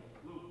been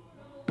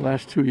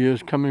last 2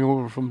 years coming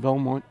over from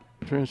Belmont,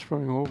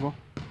 transferring over.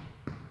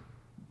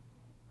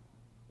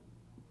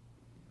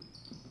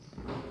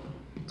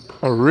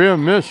 A rear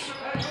miss.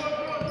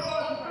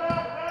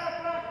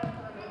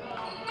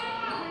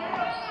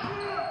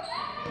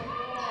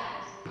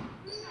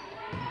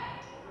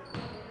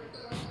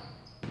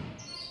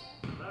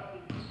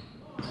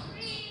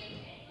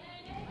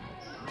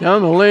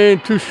 Down the lane,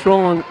 too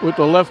strong with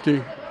the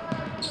lefty.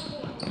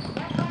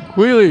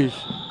 Queelys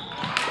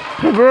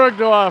to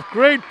Bergdorf.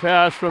 Great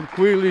pass from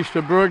Queelys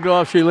to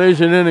Bergdorf. She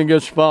lays it in and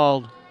gets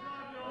fouled.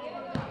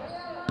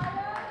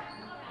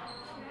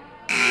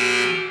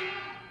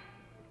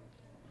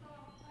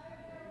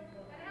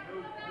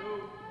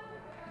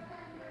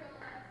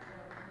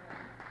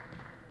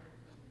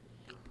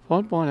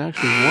 Fontbonne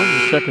actually won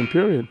the second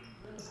period,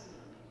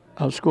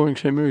 outscoring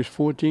St. Mary's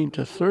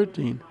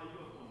 14-13.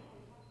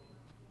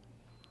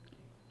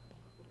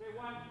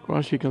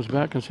 Grossi comes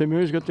back, and St.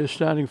 Mary's got their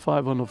starting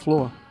five on the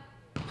floor.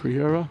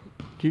 Pereira,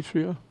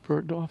 Dietrich,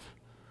 Bergdorf,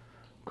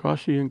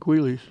 Grossi, and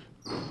Queelys.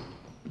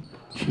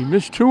 She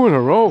missed two in a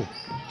row.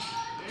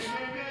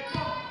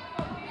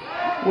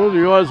 What are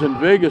the odds in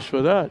Vegas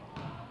for that?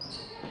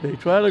 They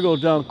try to go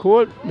down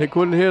court, they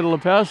couldn't handle the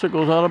pass that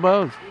goes out of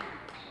bounds.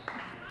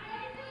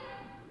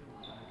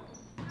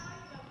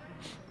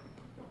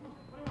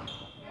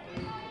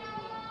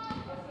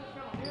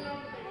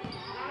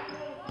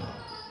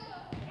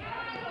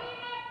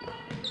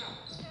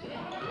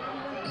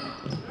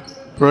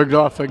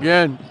 Bergdorf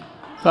again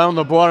found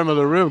the bottom of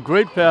the rim.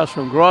 Great pass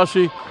from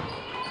Grossi.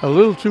 A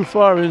little too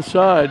far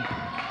inside.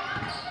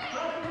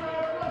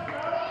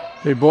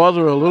 They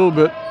bother a little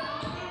bit.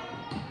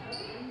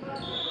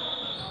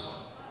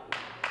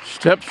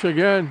 Steps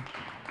again.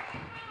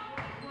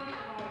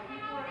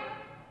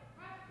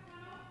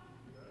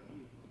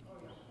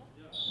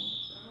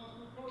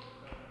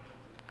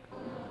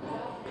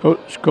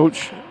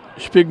 Coach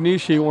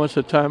Spignisi wants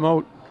a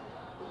timeout.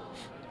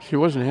 She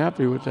wasn't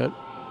happy with that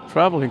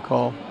traveling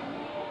call.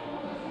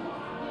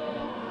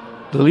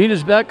 The lead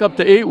is back up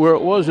to 8 where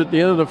it was at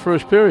the end of the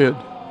first period.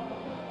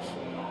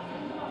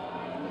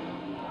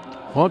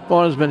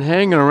 Fontbonne has been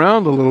hanging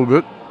around a little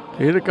bit.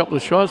 They hit a couple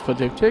of shots, but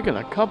they've taken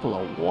a couple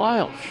of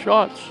wild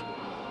shots.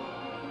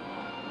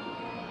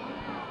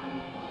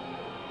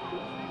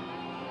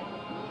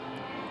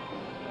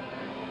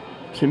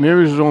 St.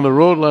 Mary's was on the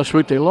road last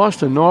week. They lost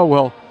to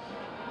Norwell.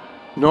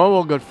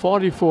 Norwell got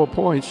 44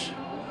 points.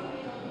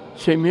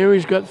 St.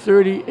 Mary's got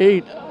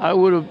 38. I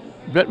would have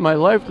bet my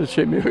life that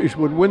St. Mary's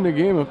would win the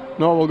game if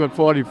Norwell got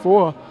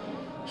 44.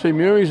 St.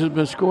 Mary's has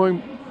been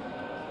scoring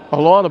a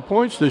lot of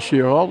points this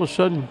year. All of a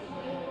sudden,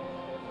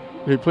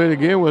 they played a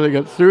game where they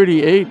got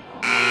 38.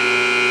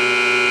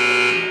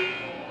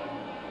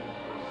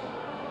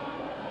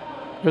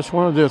 That's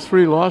one of their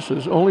 3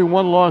 losses. Only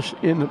one loss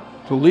in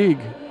the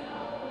league.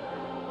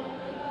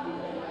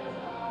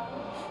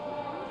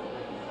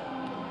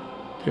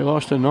 They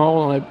lost to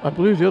Norwell, and I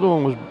believe the other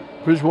one was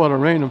Bridgewater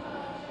Raynham.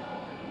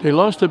 They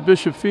lost to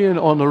Bishop Fian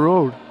on the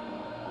road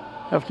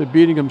after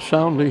beating them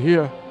soundly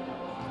here.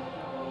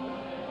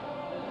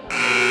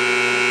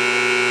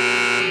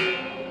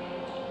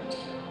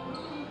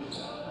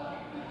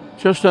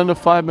 Just under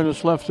 5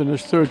 minutes left in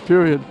this third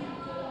period.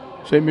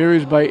 St.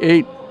 Mary's by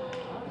 8.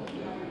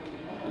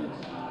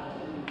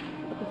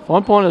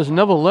 Fontbonne has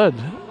never led.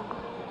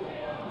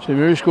 St.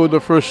 Mary's scored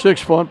the first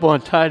 6.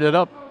 Fontbonne tied it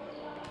up.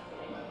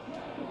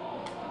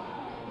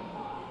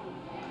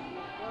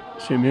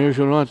 St. Mary's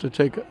went on to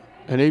take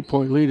an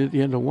 8-point lead at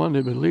the end of 1.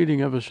 They've been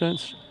leading ever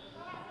since.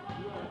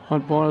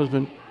 Fontbonne has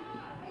been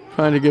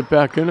trying to get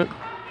back in it.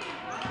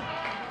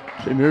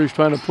 St. Mary's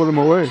trying to put them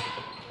away.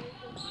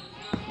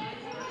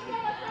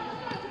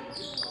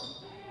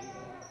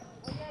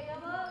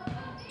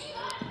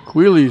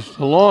 Queeley's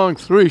a long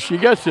 3. She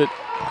gets it.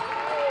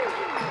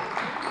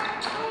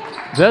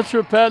 That's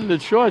her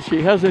patented shot.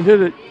 She hasn't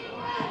hit it.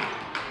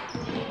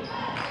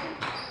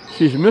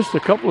 She's missed a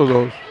couple of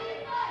those.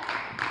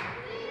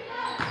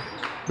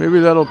 Maybe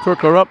that'll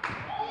perk her up.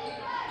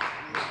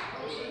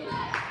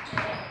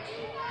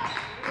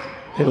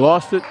 They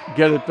lost it.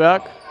 Get it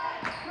back.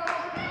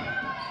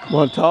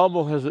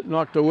 Montalvo has it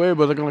knocked away,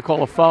 but they're going to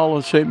call a foul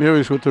on St.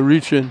 Mary's with the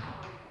reach in.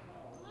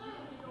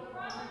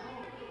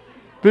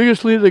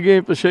 Biggest lead of the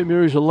game for St.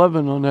 Mary's,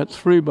 11 on that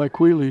 3 by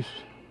Queeley's.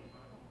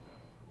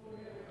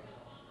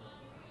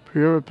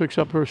 Pereira picks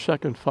up her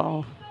second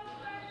foul.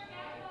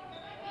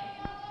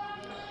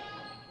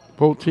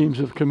 Both teams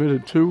have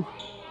committed 2.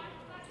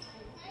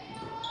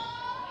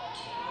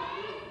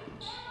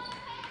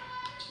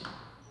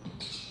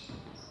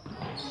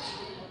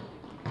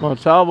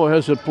 Montalvo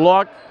has it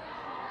blocked.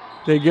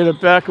 They get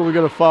it back and we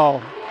get a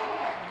foul.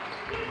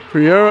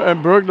 Pereira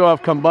and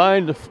Bergdorf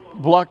combined to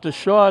block the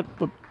shot,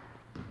 but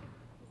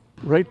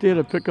right there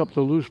to pick up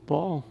the loose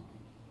ball.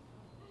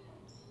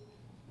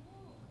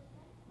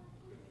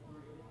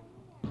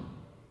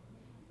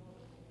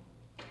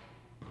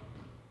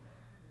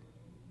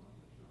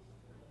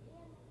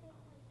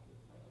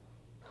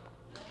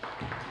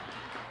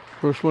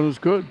 First one is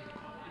good.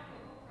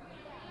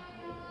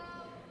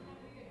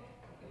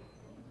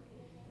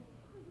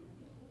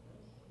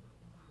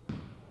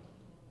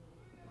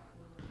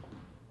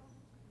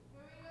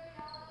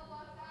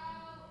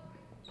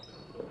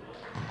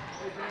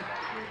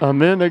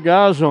 Amanda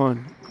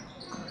Gazon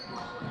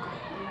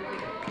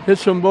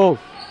hits them both.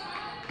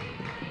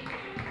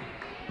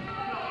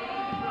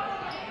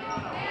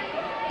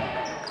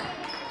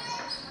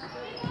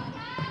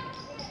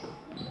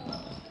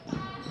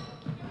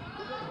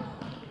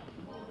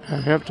 I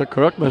have to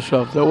correct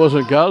myself. That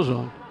wasn't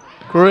Gazon.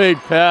 Great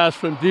pass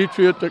from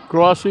Dietrich to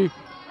Grossi.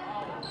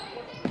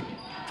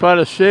 Try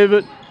to save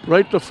it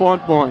right to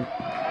Fontbonne.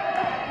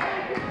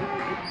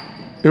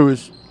 It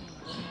was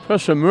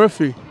Professor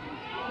Murphy.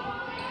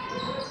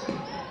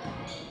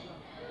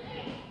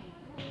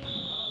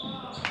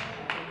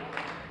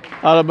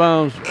 Out of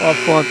bounds off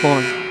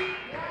Fontbonne.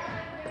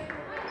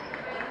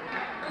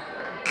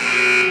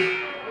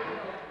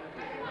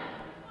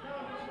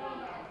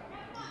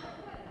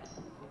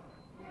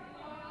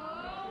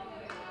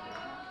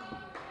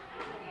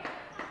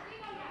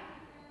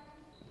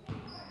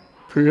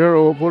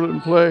 Pereira will put it in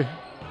play.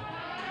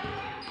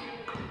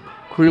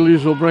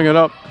 Queeley's will bring it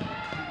up.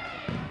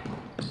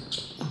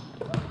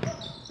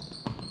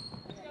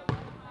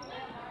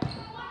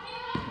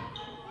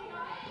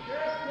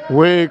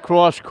 Way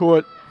cross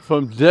court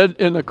from dead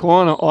in the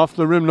corner, off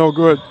the rim, no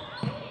good.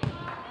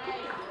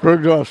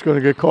 Bergdorf's going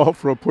to get called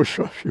for a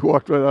push-up. She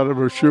walked right out of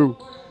her shoe.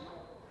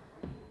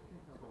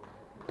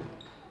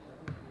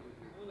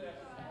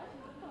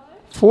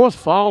 Fourth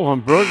foul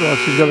on Bergdorf.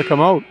 She's got to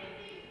come out.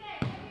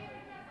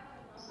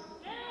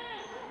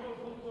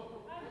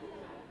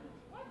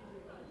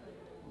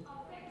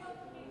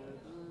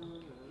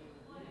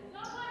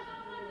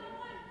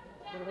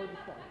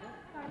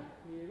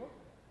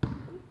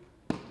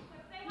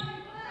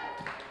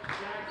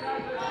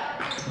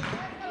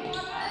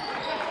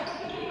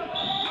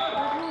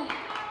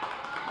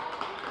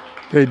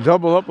 They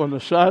double up on the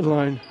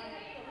sideline.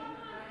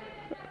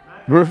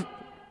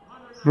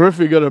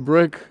 Murphy got a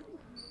break.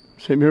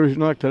 St. Mary's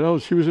knocked it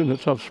out. She was in a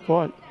tough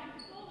spot.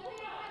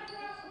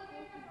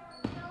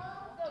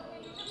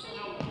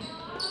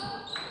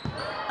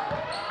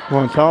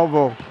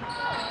 Montalvo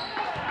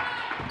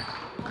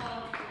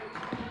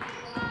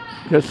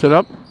gets it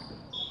up,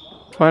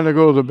 trying to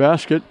go to the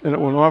basket, and it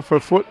went off her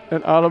foot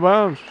and out of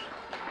bounds.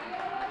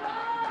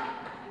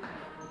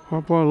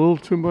 Up on a little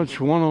too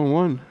much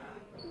one-on-one.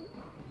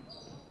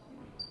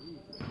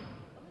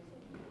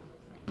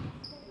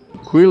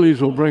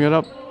 Queeley's will bring it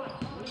up.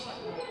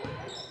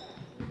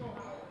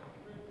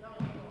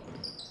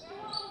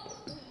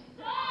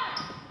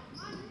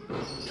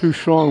 Too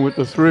strong with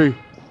the 3.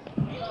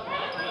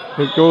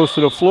 It goes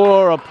to the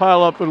floor, a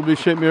pile up, it'll be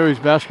St. Mary's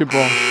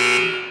basketball.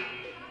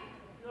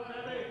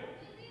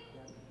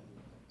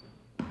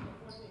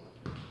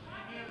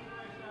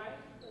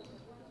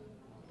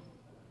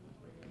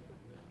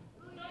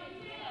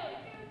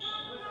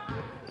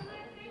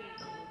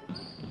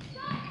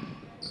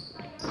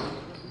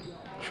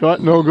 Shot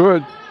no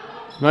good.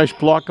 Nice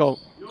block out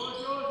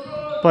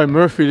by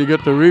Murphy to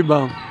get the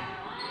rebound.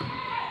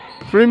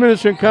 3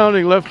 minutes and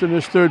counting left in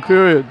this third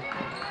period.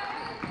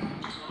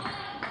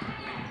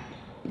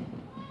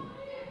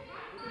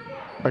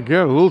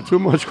 Again, a little too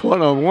much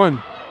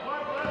one-on-one.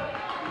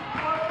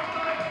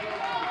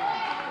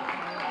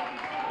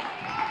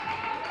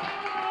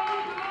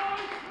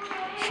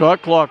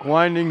 Shot clock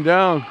winding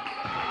down.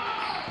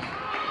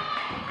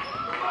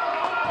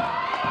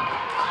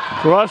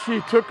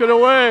 Grossi took it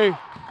away.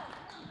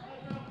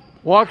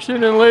 Walks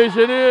in and lays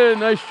it in.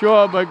 Nice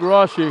job by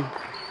Grossi.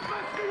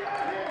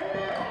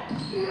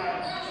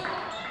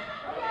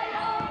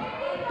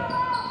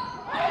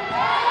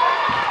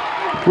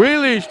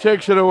 Wheelies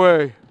takes it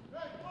away.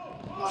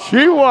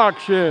 She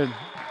walks in.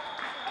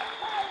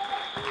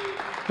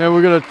 And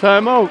we got a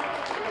timeout.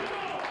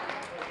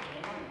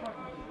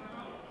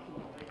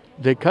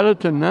 They cut it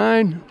to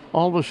 9.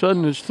 All of a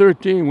sudden it's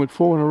 13 with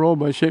 4 in a row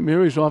by St.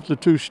 Mary's off the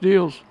 2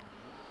 steals.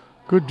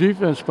 Good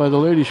defense by the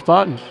Lady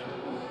Spartans.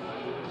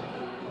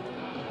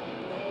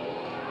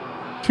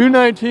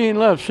 2:19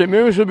 left. St.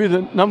 Mary's will be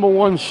the number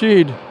 1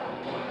 seed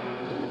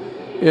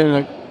in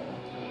the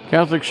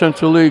Catholic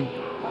Central League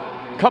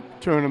Cup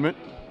tournament.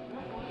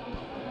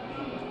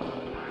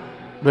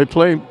 They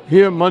play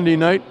here Monday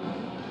night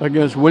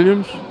against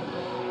Williams.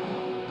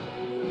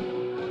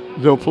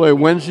 They'll play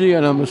Wednesday,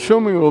 and I'm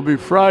assuming it will be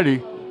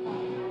Friday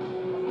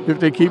if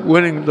they keep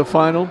winning the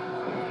final.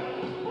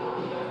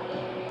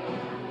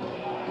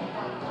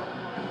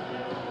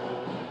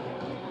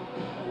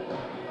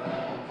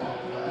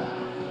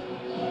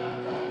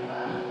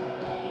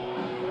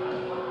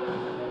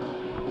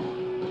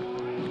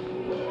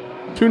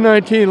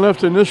 .219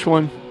 left in this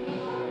one.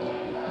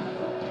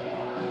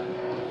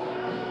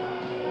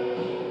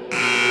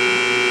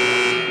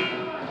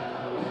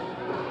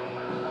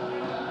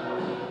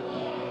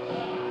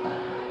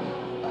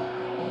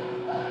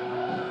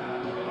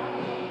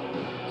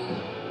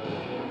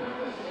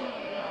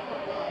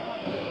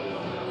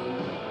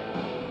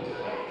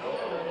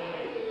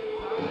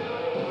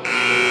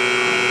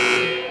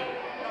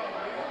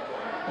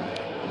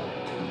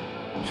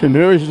 St.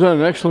 Mary's has done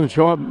an excellent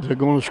job. They're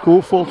going to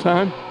school full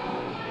time.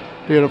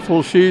 They had a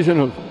full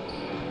season of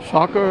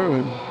soccer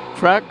and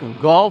track and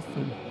golf.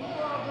 And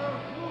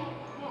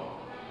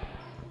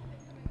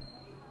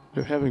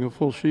they're having a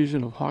full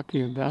season of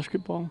hockey and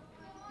basketball.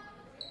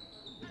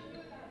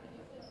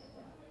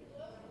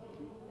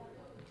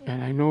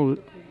 And I know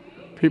that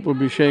people will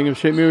be saying, if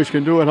St. Mary's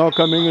can do it, how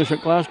come English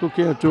and Glasgow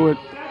can't do it?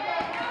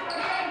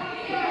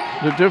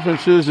 The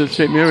difference is that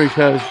St. Mary's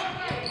has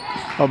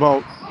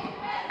about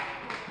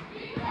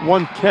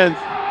 1/10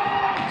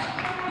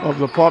 of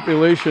the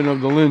population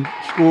of the Lynn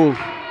schools.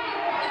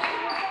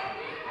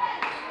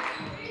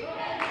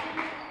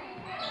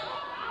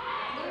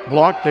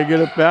 Blocked, they get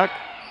it back.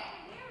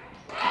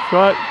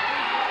 Shot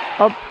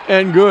up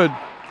and good.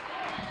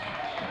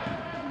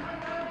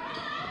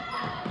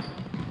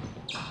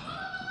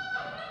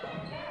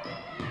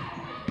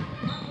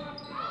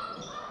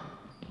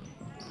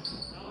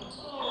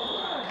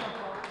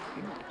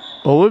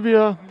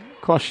 Olivia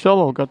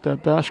Costello got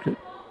that basket.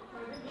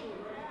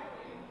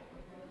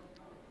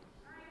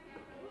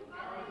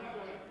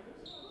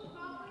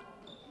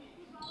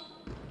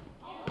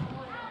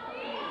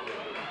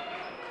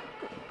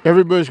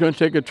 Everybody's going to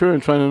take a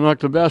turn trying to knock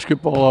the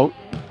basketball out.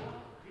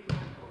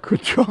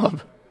 Good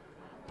job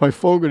by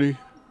Fogarty.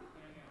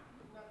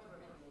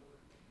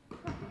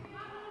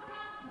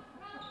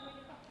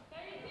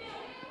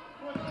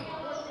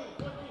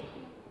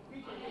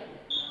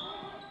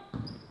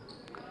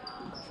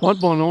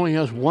 Fontbonne only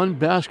has 1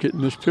 basket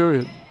in this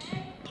period.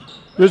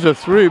 There's a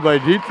 3 by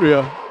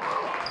Deitria.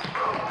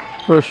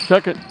 Her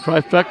second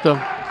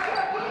trifecta.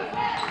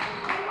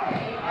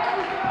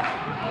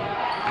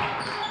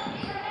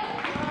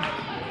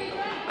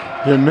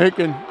 They're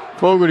making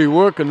Fogarty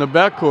work in the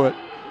backcourt.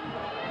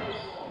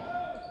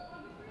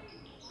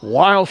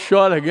 Wild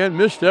shot again,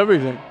 missed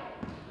everything.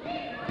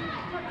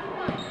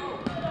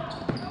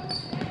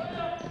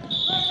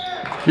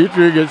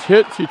 Deitria gets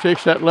hit, she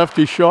takes that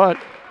lefty shot.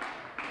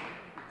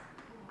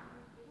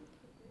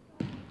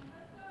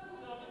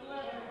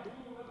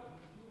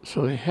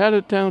 So they had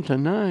it down to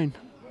 9.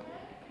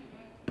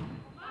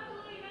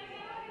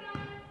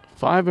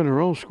 5 in a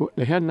row.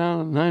 They had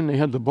 9, they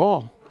had the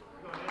ball.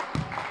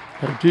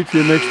 And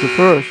Deitria makes the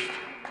first.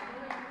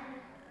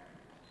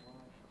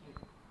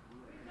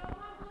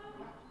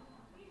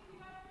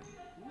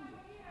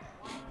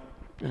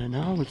 And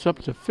now it's up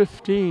to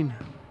 15.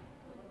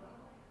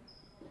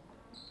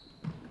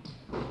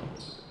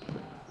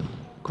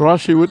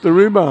 Grossi with the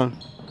rebound.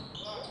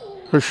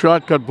 Her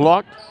shot got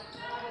blocked.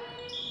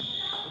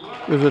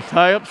 There's a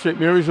tie-up. St.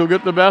 Mary's will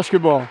get the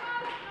basketball.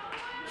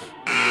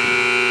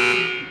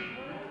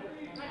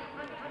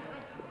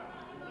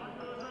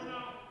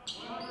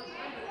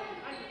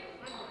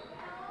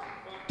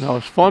 Now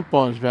it's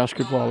Fontbonne's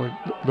basketball.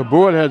 The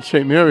board had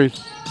St.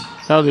 Mary's.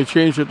 Now they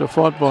changed it to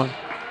Fontbonne.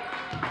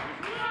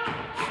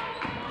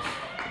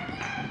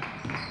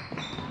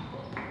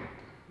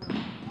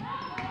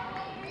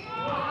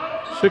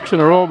 Six in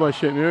a row by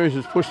St. Mary's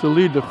has pushed the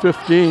lead to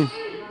 15.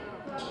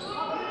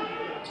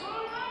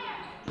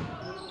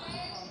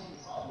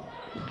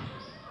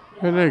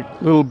 And a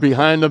little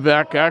behind the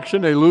back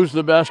action. They lose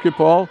the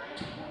basketball.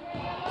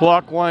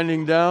 Clock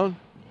winding down.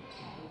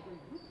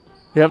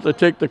 You have to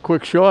take the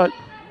quick shot.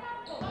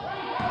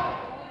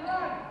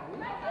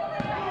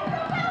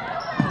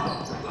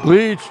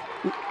 Leeds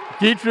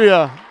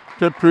Deitria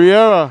to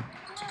Priera.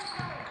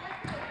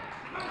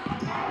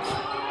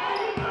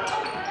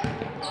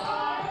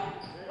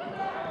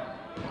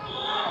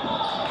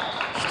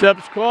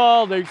 Steps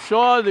called. They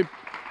saw the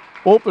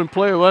open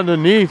player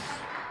underneath.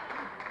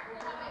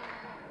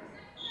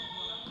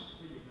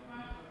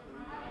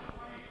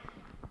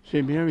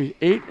 St. Mary's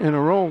 8 in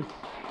a row.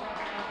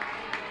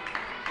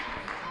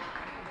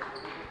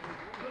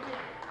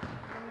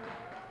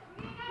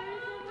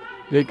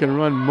 They can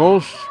run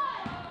most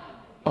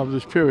of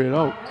this period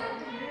out.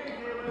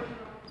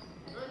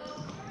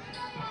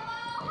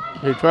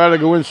 They try to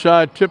go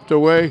inside, tipped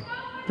away,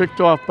 picked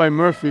off by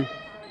Murphy.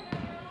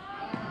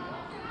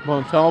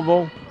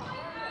 Montalvo.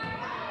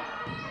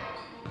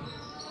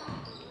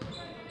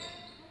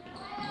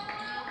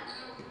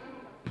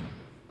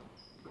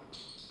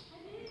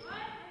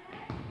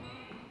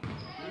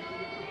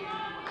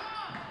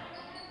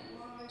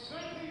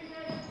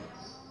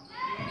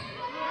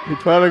 They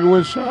try to go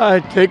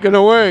inside, taken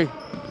away.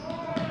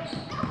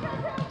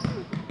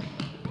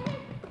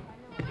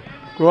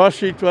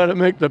 Grossi tried to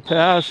make the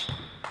pass.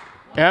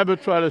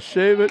 Abbott tried to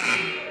save it.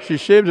 She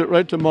saved it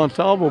right to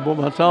Montalvo, but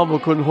Montalvo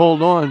couldn't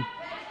hold on.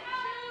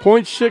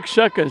 0.6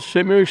 seconds.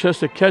 St. Mary's has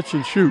to catch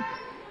and shoot.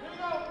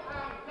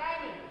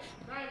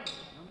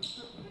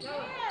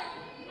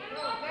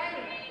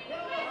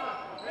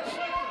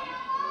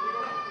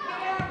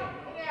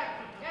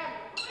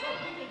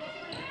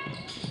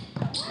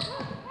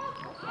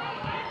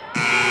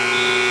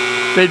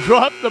 They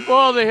dropped the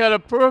ball. They had a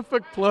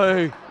perfect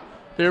play.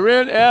 They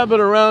ran Abbott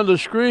around the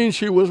screen.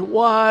 She was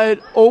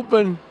wide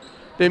open.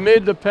 They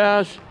made the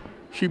pass.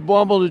 She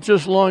bobbled it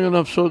just long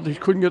enough so they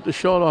couldn't get the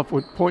shot off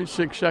with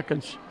 0.6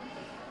 seconds.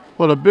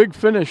 What a big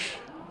finish.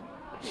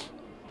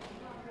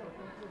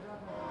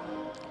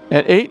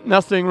 An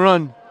 8-0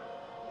 run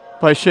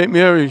by St.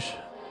 Mary's.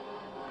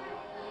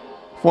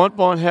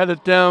 Fontbonne had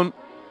it down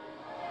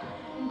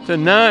to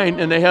 9,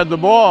 and they had the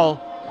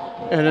ball.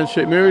 And then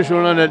St. Mary's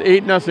went on that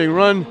 8-0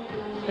 run,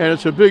 and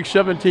it's a big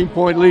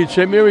 17-point lead.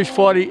 St. Mary's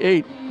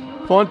 48,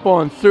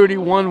 Fontbonne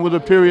 31 with a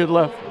period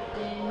left.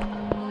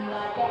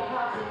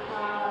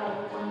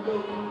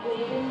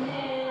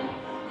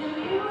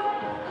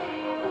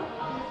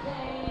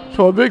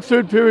 So a big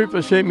third period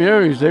for St.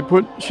 Mary's. They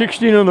put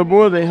 16 on the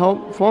board. They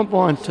held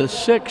Fontbonne to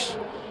 6.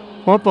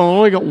 Fontbonne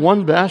only got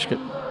 1 basket,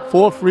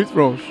 4 free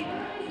throws.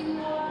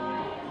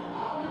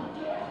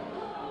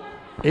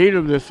 8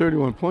 of their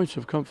 31 points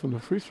have come from the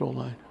free throw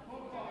line.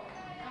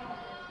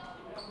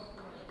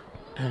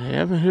 And they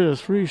haven't hit a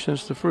 3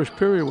 since the first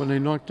period when they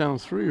knocked down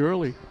 3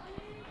 early.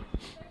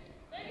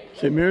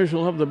 St. Mary's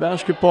will have the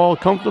basketball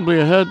comfortably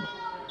ahead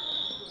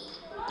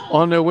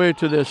on their way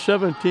to their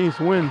 17th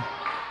win.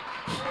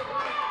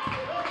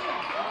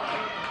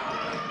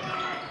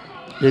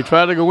 They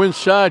try to go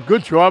inside.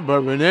 Good job by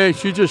Renee.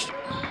 She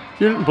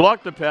didn't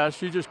block the pass.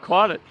 She just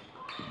caught it,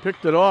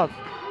 picked it off.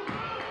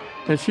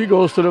 And she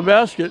goes to the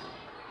basket.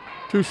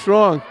 Too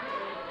strong.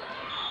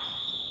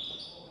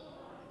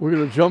 We're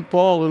going to jump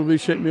ball. It'll be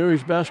St.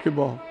 Mary's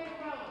basketball.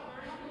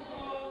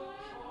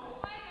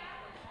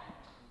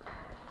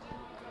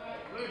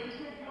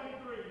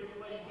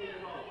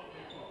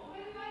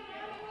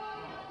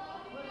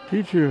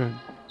 Teacher,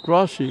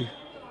 Grossi,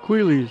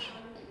 Queelys,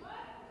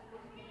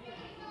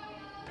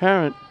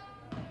 Parent,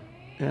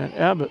 and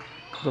Abbott,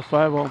 the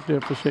 5 out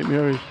there for St.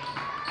 Mary's.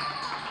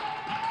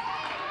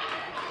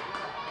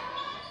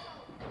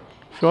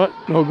 Shot,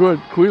 no good.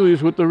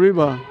 Queelys with the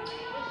rebound.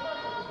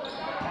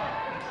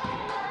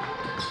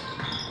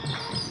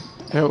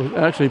 That was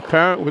actually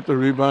Parent with the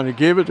rebound. He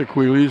gave it to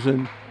Queelys,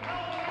 and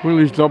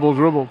Queelys double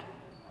dribbled.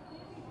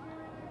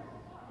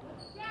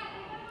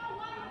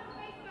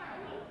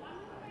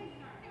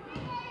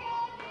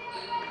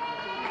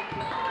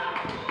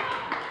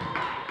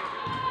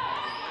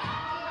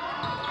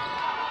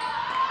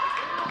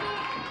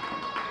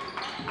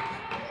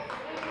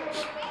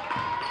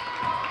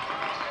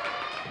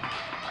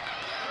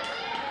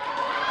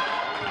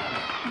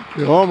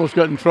 They almost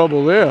got in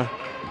trouble there.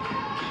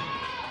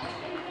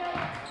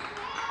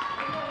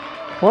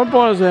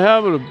 Fontbonne has a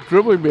habit of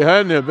dribbling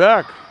behind their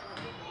back.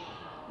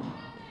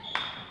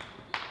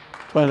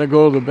 Trying to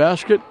go to the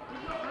basket.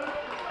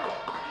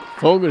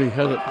 Fogarty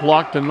had it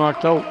blocked and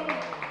knocked out.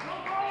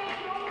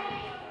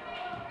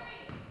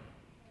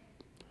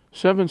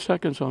 7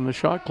 seconds on the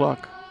shot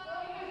clock.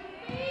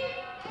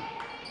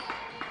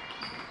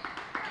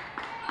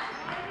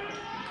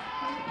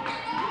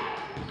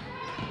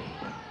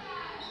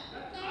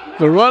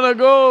 The runner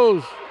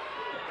goes.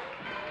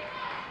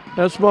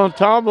 That's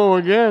Montalvo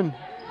again.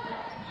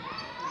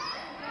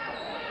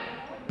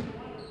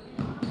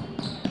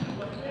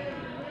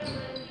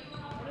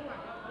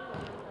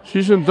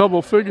 She's in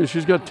double figures.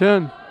 She's got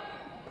 10.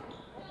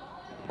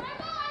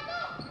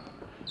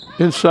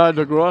 Inside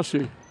the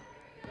Grossi.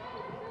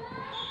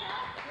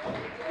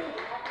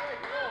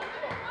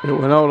 It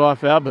went out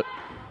off Abbott.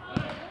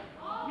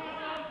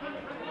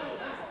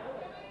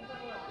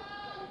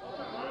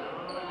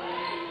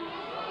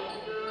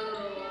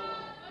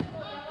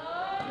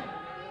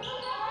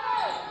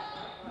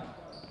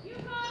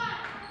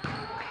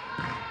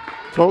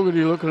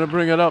 Fogarty looking to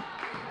bring it up.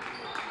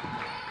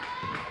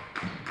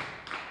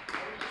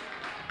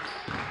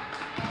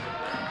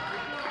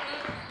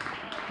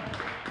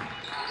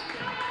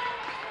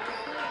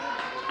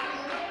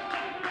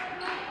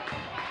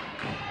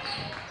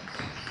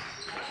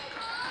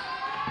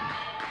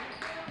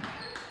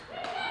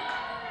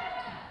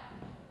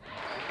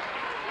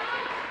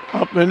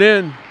 Up and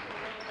in.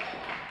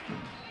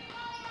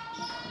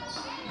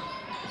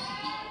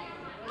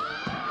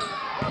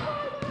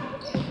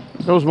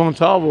 Goes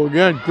Montalvo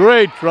again.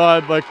 Great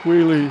drive by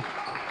Quealy.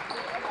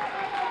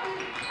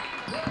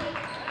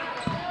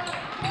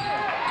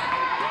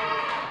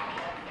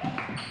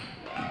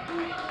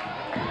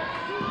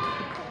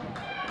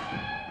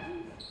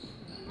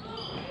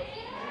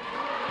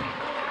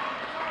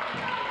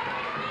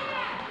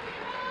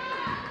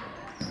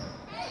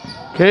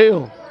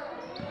 Cale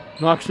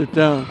knocks it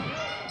down.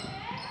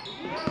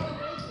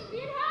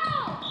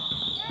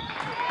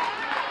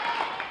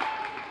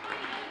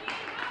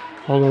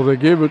 Although they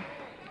gave it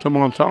to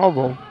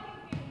Montalvo.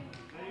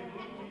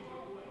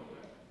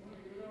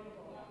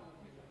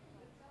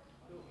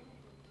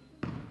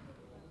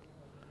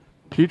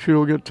 Petrie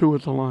will get 2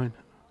 at the line.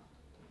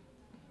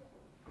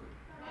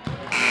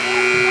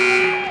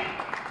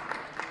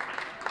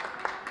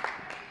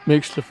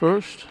 Makes the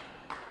first.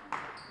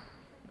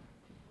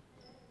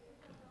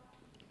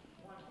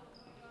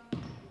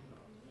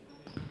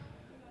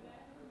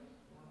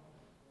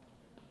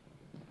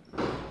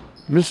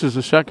 Misses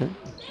the second.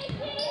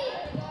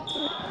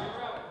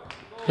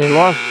 They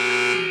lost.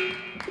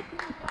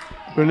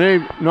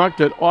 Renee knocked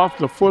it off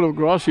the foot of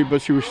Grossi,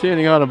 but she was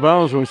standing out of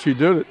bounds when she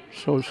did it.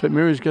 So St.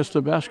 Mary's gets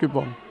the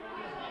basketball.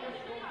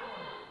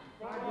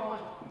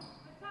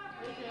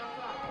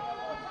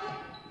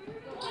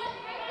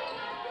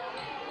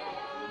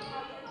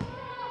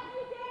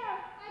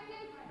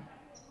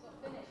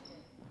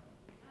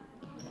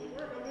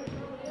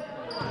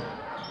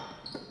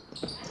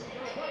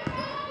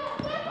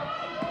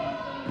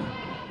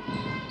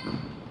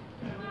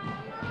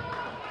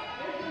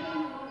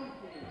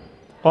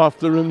 Off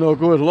the rim, no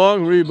good.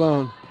 Long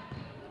rebound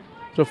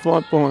to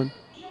Fontbonne.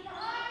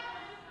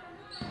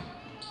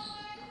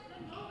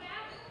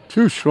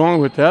 Too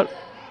strong with that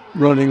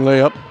running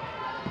layup.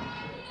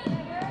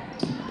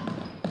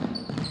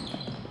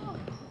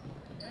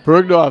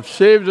 Bergdorf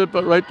saved it,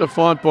 but right to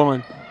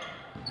Fontbonne.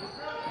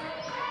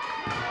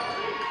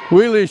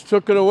 Wheelies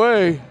took it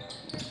away.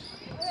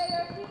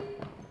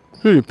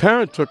 The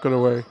parent took it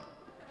away.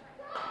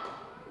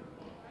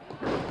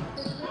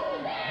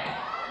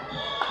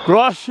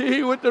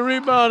 Grossi with the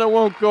rebound, it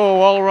won't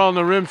go all around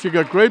the rim. She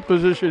got great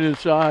position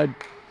inside.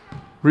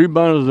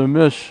 Rebound is a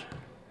miss.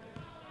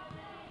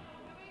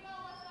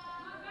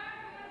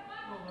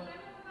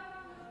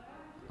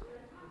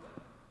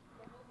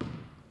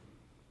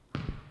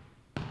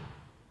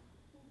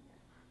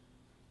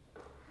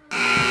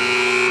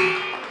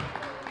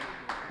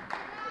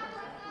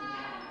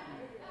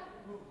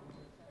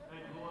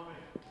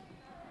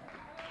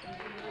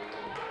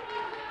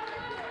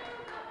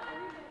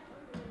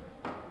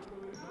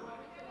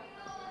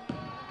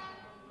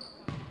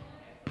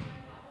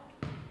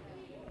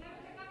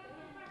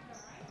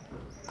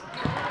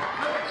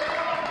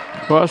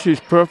 Grossi's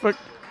perfect.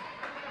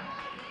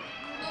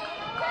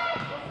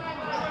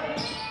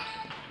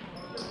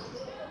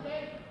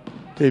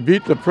 They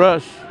beat the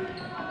press.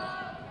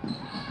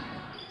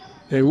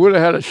 They would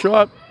have had a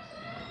shot,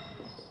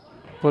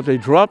 but they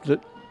dropped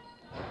it.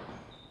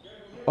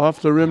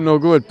 Off the rim, no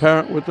good.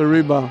 Parent with the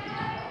rebound.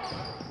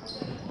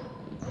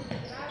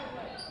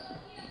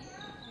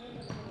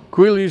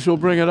 Quealy's will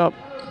bring it up.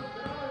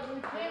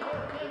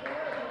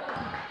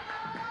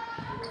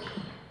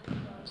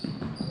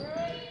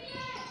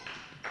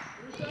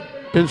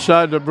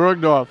 Inside to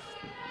Bergdorf.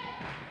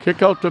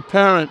 Kick out to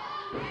Parent.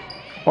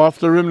 Off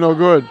the rim, no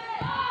good.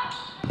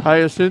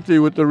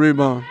 Hyacinthi with the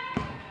rebound.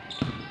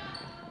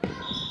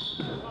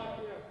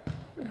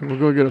 And we're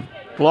going to get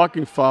a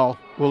blocking foul.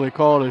 Will they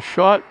call it a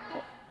shot?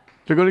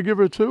 They're going to give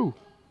her 2.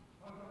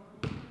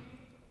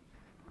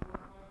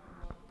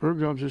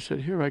 Bergdorf just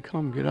said, "Here I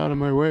come, get out of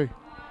my way."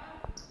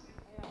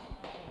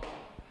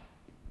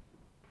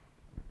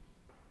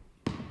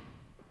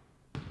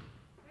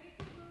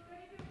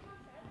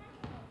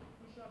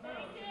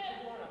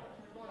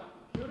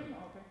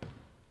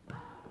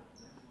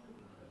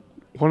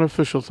 One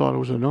official thought it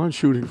was a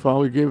non-shooting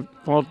foul. He gave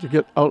foul to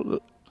get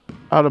out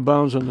of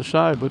bounds on the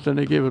side, but then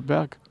they gave it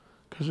back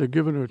because they're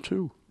giving her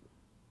 2.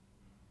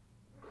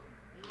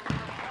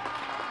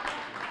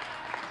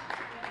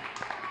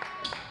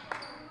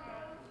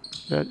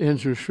 That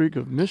ends her streak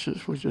of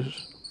misses, which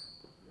is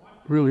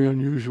really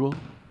unusual.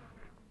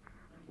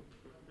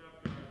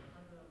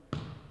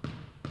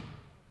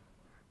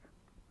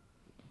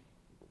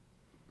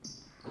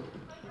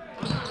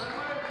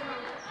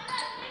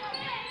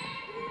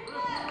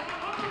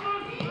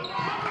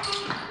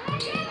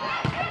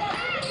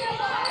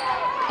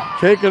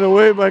 Taken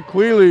away by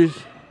Quealy's.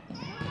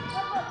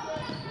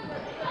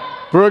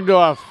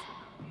 Bergdorf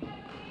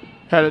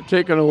had it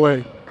taken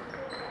away.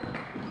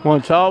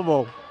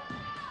 Montalvo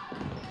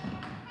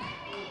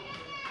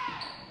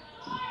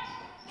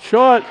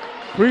shot.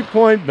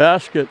 3-point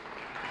basket.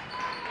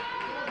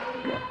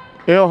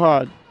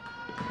 Eilhard.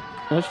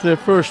 That's their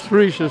first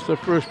three since the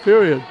first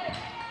period.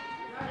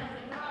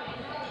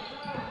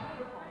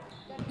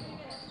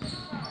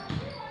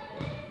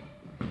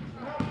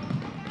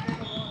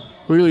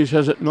 Wheelies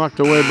has it knocked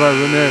away by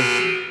Renee.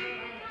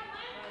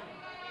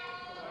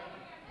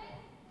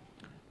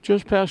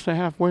 Just past the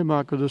halfway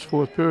mark of this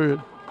fourth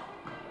period.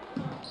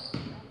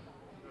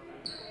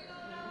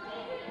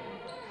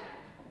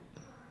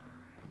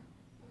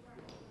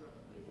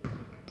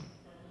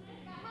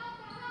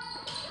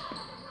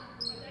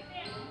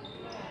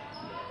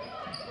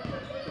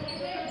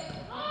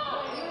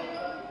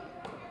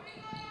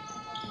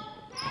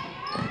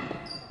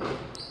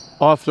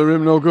 Off the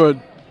rim, no good.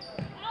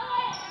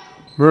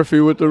 Murphy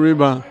with the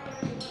rebound.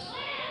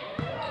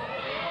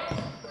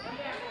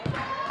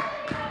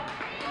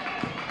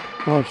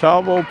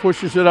 Montalvo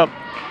pushes it up.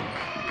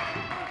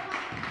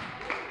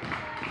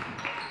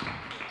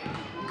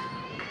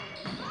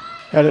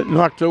 Had it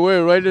knocked away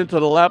right into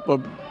the lap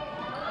of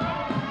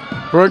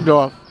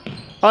Bergdorf.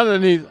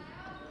 Underneath.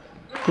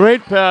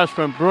 Great pass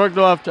from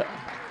Bergdorf to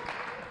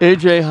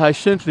AJ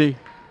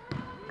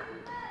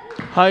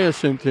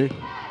Hyacinthi.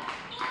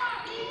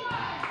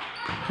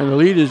 And the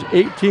lead is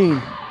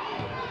 18.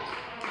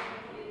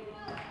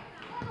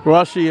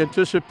 Rossi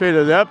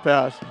anticipated that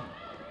pass.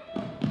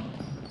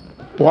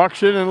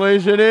 Walks in and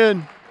lays it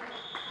in.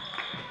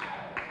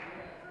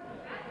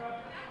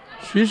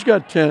 She's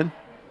got 10.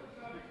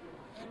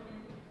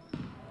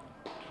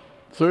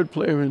 Third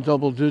player in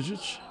double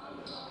digits.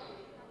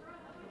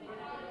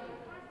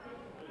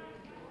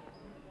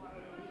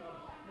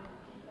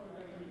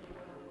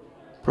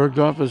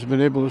 Bergdorf has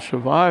been able to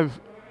survive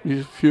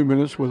these few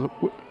minutes with.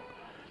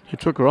 He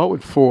took her out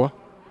with 4.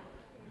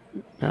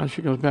 Now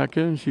she goes back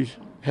in. She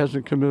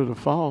hasn't committed a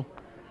foul.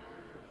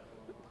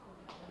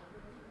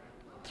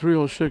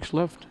 3:06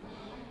 left.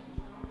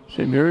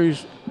 St.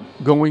 Mary's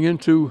going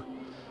into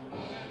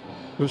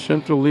the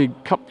Central League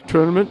Cup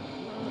tournament.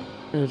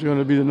 And it's going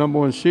to be the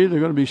 #1 seed.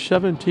 They're going to be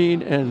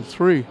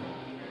 17-3.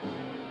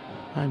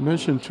 I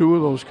mentioned 2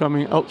 of those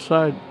coming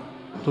outside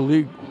the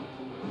league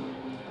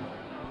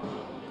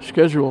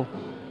schedule.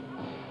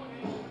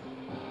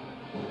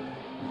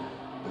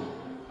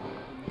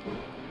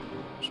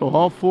 So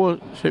all 4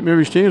 St.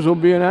 Mary's teams will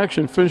be in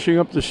action finishing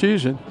up the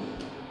season.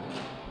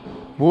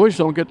 Boys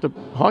don't get to,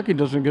 hockey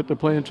doesn't get to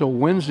play until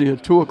Wednesday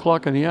at 2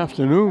 o'clock in the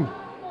afternoon.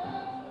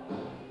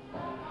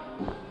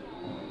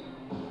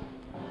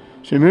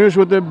 St. Mary's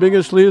with their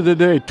biggest lead of the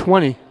day,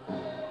 20.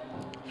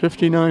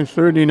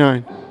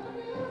 59-39.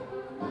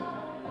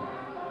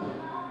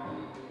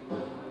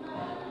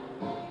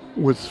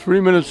 With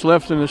 3 minutes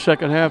left in the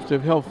second half,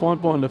 they've held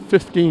Fontbonne to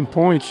 15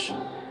 points.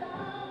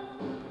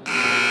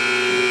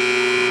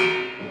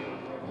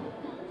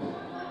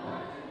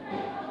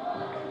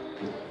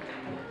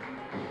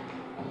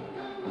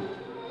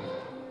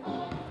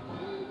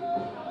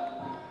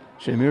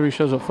 St. Mary's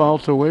has a foul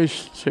to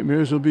waste. St.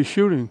 Mary's will be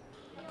shooting.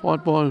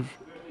 Fontbonne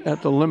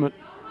at the limit.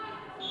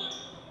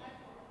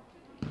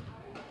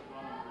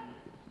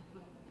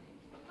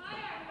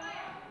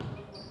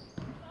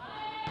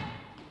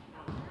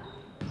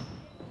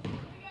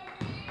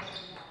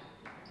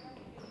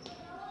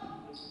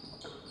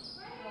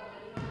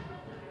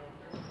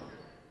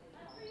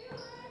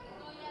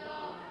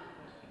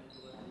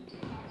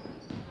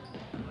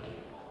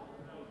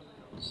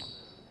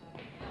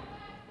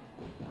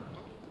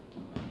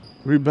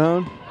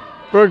 Rebound,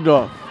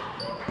 Bergdorf.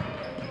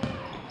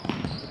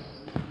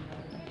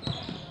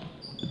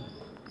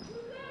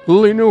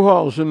 Lily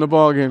Newhall's in the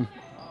ballgame.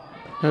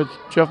 That's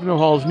Jeff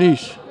Newhall's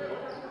niece.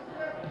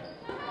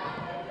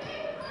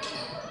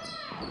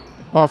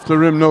 Off the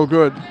rim, no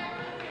good.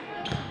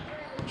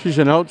 She's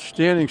an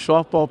outstanding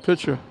softball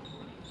pitcher.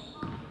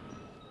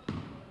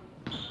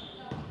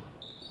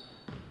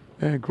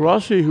 And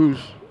Grossi, who's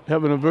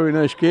having a very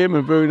nice game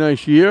and a very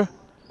nice year.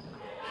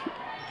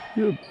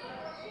 He's a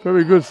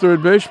very good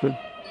third baseman.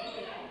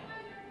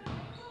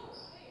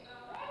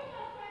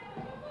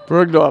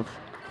 Bergdorf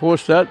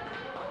forced that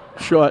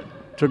shot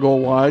to go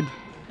wide.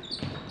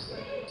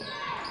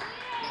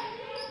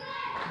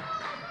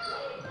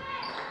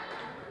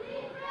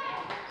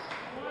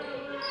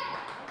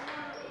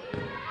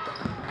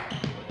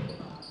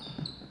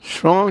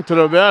 Strong to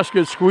the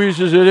basket,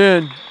 squeezes it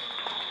in.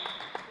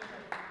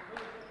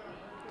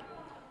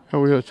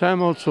 And we have a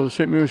timeout so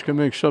St. Mary's can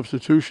make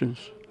substitutions.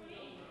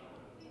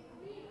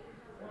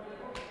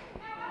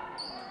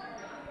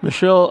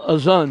 Michelle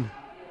Azun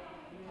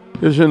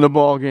is in the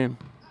ball game,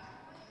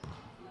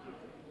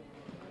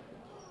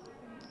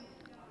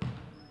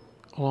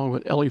 along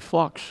with Ellie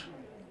Fox.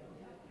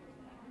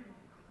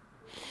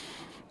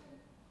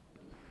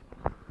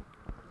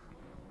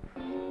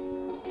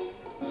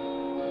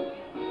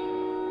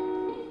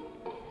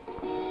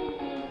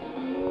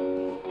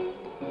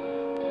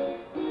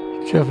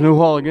 Jeff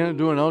Newhall again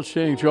doing an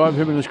outstanding job,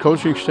 him and his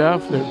coaching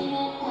staff. They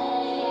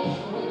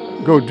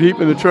go deep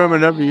in the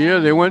tournament every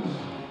year.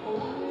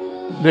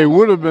 They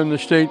would have been the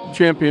state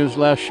champions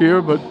last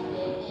year, but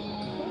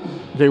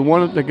They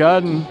won at the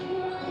Garden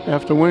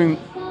after winning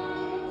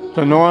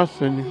the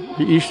North and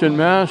the Eastern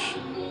Mass.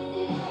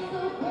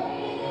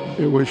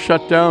 It was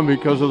shut down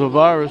because of the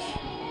virus.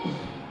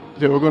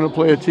 They were going to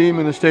play a team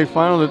in the state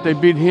final that they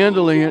beat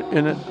handily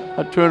in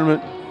a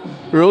tournament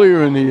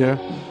earlier in the year.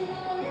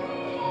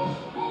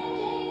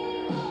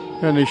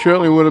 And they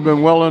certainly would have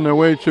been well on their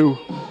way to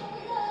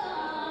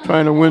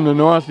trying to win the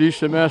North,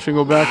 Eastern Mass, and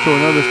go back to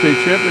another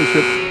state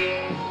championship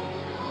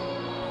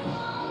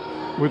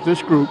with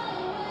this group.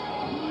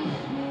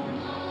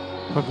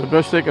 But the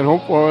best they can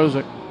hope for is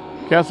a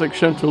Catholic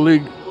Central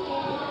League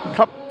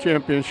Cup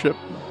championship.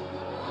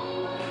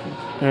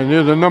 And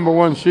they're the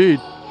 #1 seed.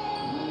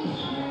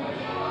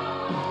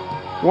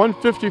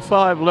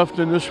 1:55 left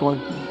in this one.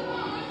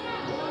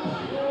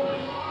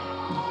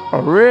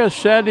 A rare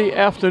Saturday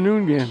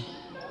afternoon game.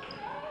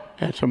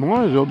 And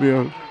tomorrow there'll be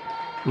a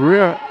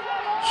rare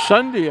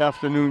Sunday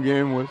afternoon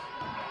game with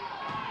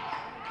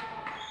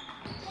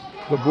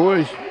the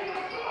boys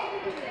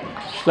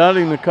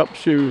starting the Cup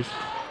Series.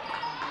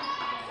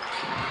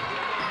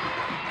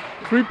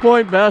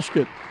 3-point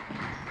basket.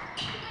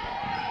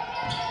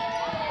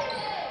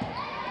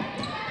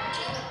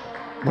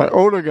 By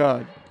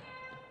Odegaard.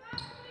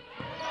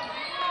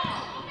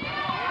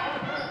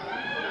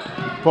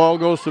 Ball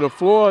goes to the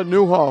floor.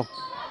 Newhall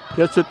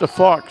gets it to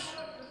Fox.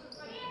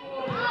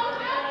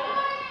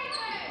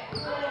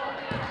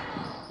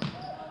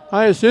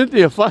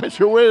 Cynthia finds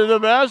her way to the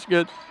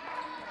basket.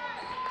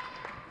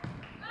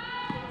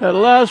 That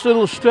last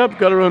little step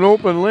got her an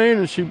open lane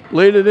and she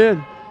laid it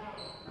in.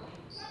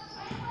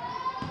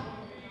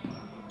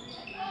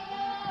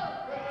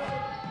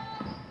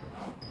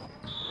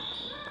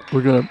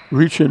 We're going to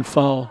reach in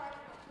foul.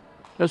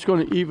 That's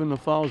going to even the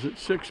fouls at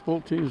 6.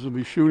 Both teams will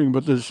be shooting,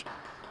 but there's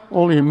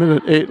only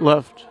 1:08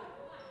 left.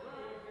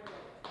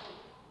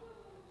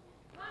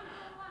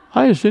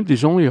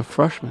 Cynthia's only a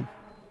freshman.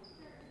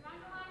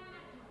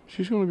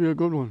 She's going to be a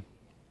good one.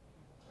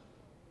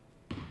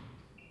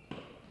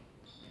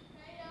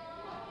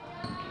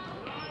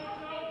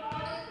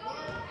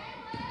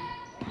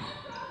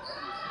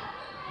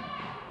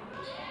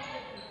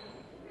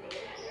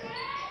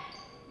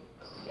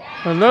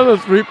 Another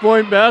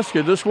 3-point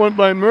basket, this one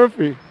by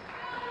Murphy.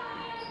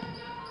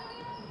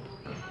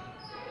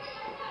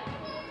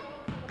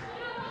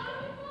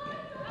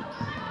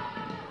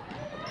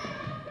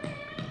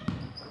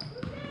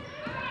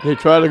 They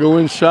try to go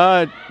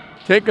inside,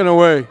 taken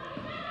away.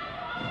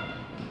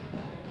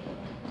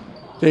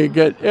 They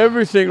get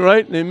everything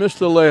right and they miss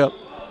the layup.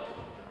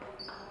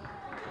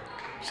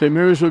 St.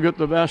 Mary's will get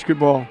the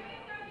basketball.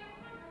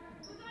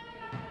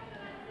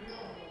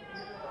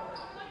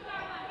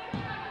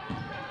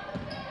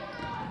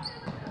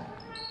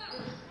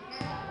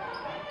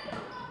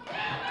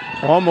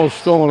 Almost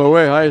stolen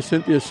away.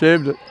 Cynthia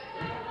saved it.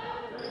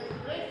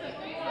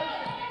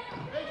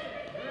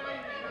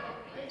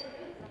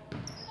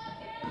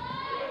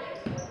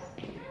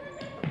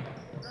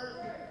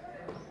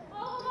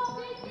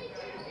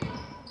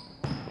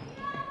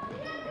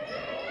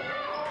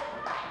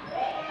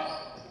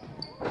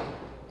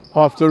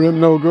 Off the rim,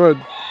 no good.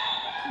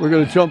 We're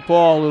going to jump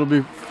ball. It'll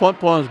be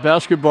Fontbonne's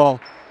basketball.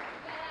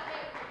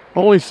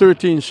 Only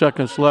 13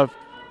 seconds left.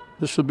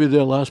 This will be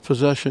their last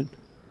possession.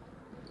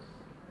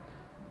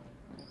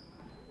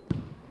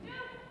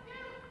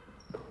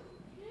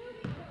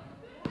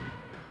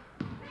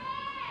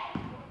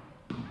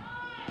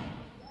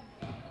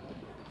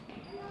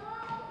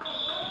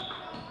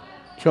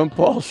 Jump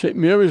ball. St.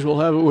 Mary's will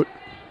have it with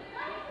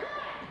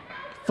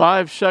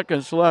 5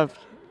 seconds left.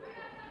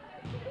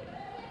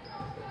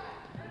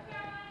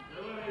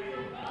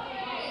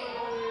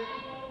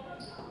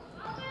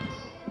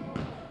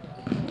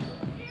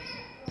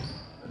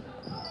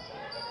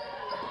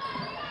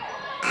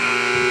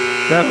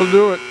 That'll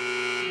do it.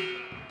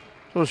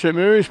 So St.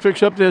 Mary's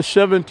picks up their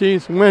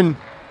 17th win.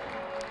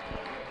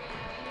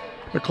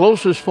 The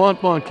closest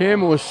Fontbonne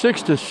came was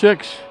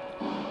 6-6.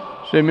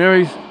 St.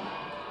 Mary's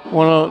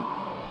won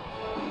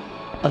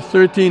a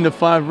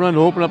 13-5 run to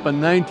open up a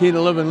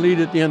 19-11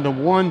 lead at the end of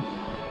one.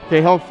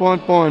 They held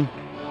Fontbonne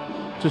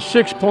to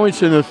 6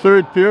 points in the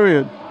third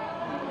period.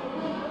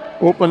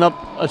 Open up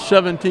a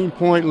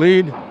 17-point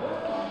lead,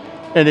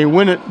 and they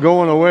win it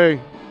going away.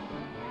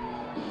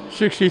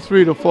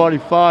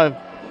 63-45.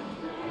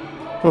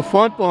 For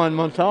Fontbonne,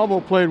 Montalvo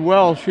played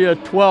well. She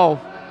had 12.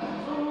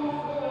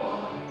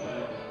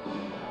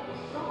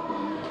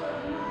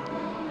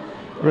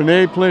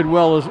 Renee played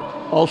well,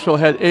 also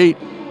had 8.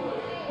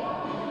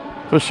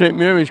 For St.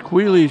 Mary's,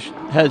 Queeley's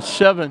had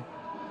 7.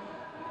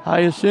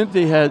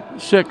 Hyacinthi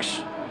had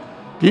 6.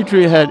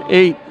 Dietrich had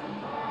 8.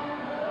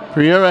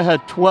 Priera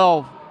had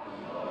 12.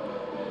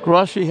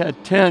 Grossi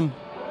had 10.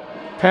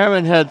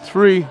 Parent had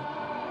 3.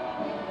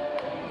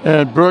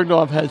 And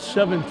Bergdorf had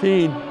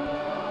 17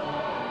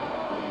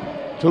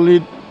 to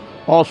lead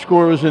all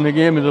scorers in the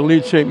game and to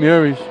lead St.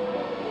 Mary's.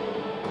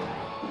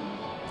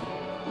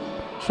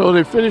 So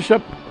they finish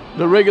up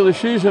the regular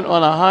season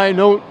on a high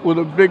note with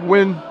a big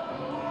win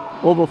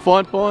over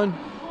Fontbonne.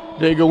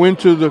 They go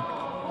into the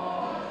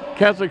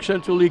Catholic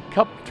Central League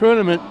Cup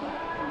tournament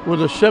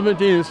with a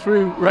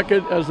 17-3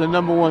 record as the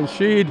 #1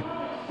 seed,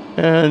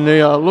 and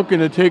they are looking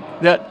to take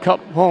that cup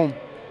home.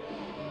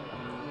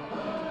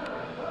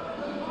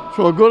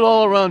 So a good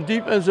all-around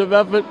defensive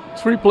effort.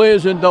 3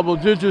 players in double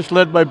digits,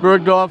 led by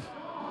Bergdorf,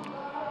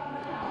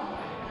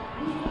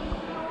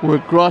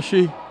 with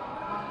Grossi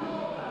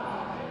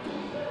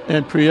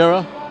and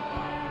Priera,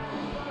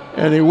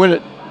 and they win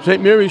it.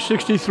 St. Mary's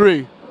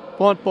 63,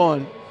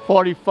 Fontbonne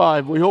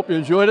 45. We hope you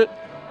enjoyed it.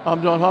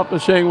 I'm John Hopper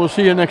saying we'll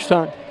see you next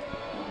time.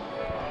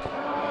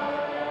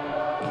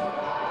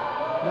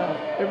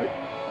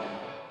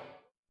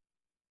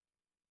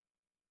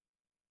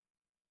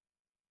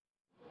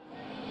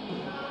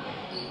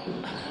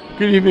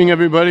 Good evening,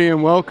 everybody,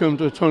 and welcome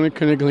to Tony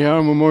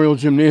Conigliaro Memorial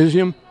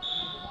Gymnasium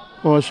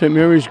for St.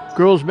 Mary's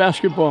girls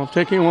basketball,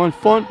 taking on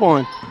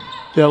Fontbonne,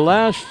 their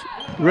last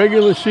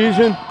regular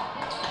season.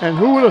 And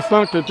who would have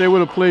thought that they would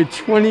have played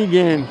 20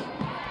 games?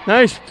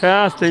 Nice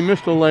pass, they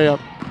missed a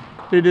layup.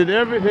 They did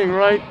everything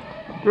right,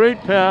 great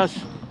pass,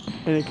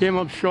 and it came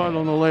up short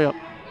on the layup.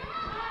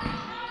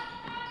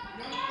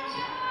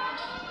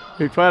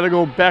 They try to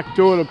go back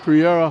door to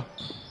Priera,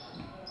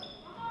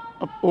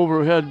 up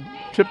overhead,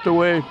 tipped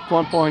away.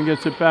 Fontbonne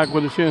gets it back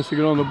with a chance to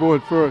get on the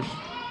board first.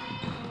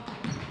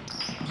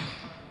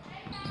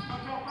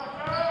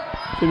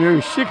 St.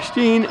 Mary's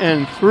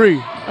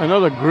 16-3.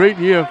 Another great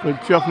year for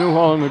Jeff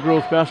Newhall and the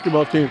girls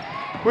basketball team.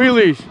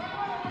 Wheelies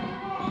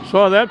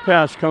saw that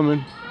pass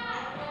coming,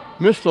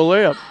 missed the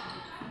layup.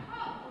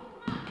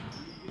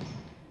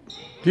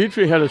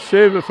 Dietrich had to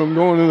save it from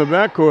going in the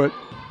backcourt.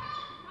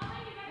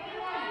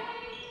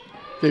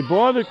 They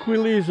bothered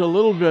Quilise a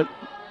little bit.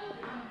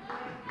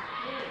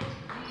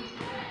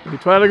 They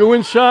try to go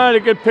inside,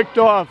 it get picked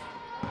off.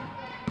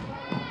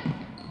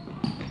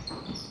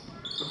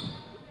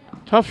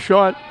 Tough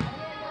shot.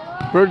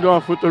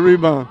 Bergdorf with the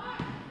rebound.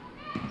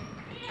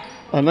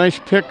 A nice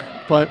pick,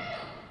 but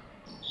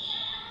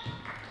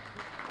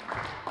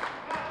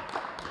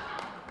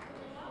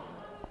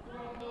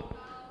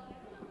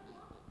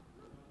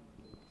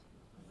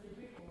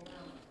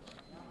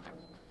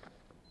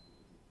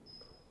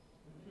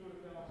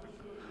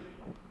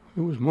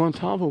it was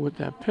Montalvo with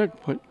that pick,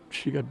 but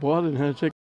she got bothered and had to take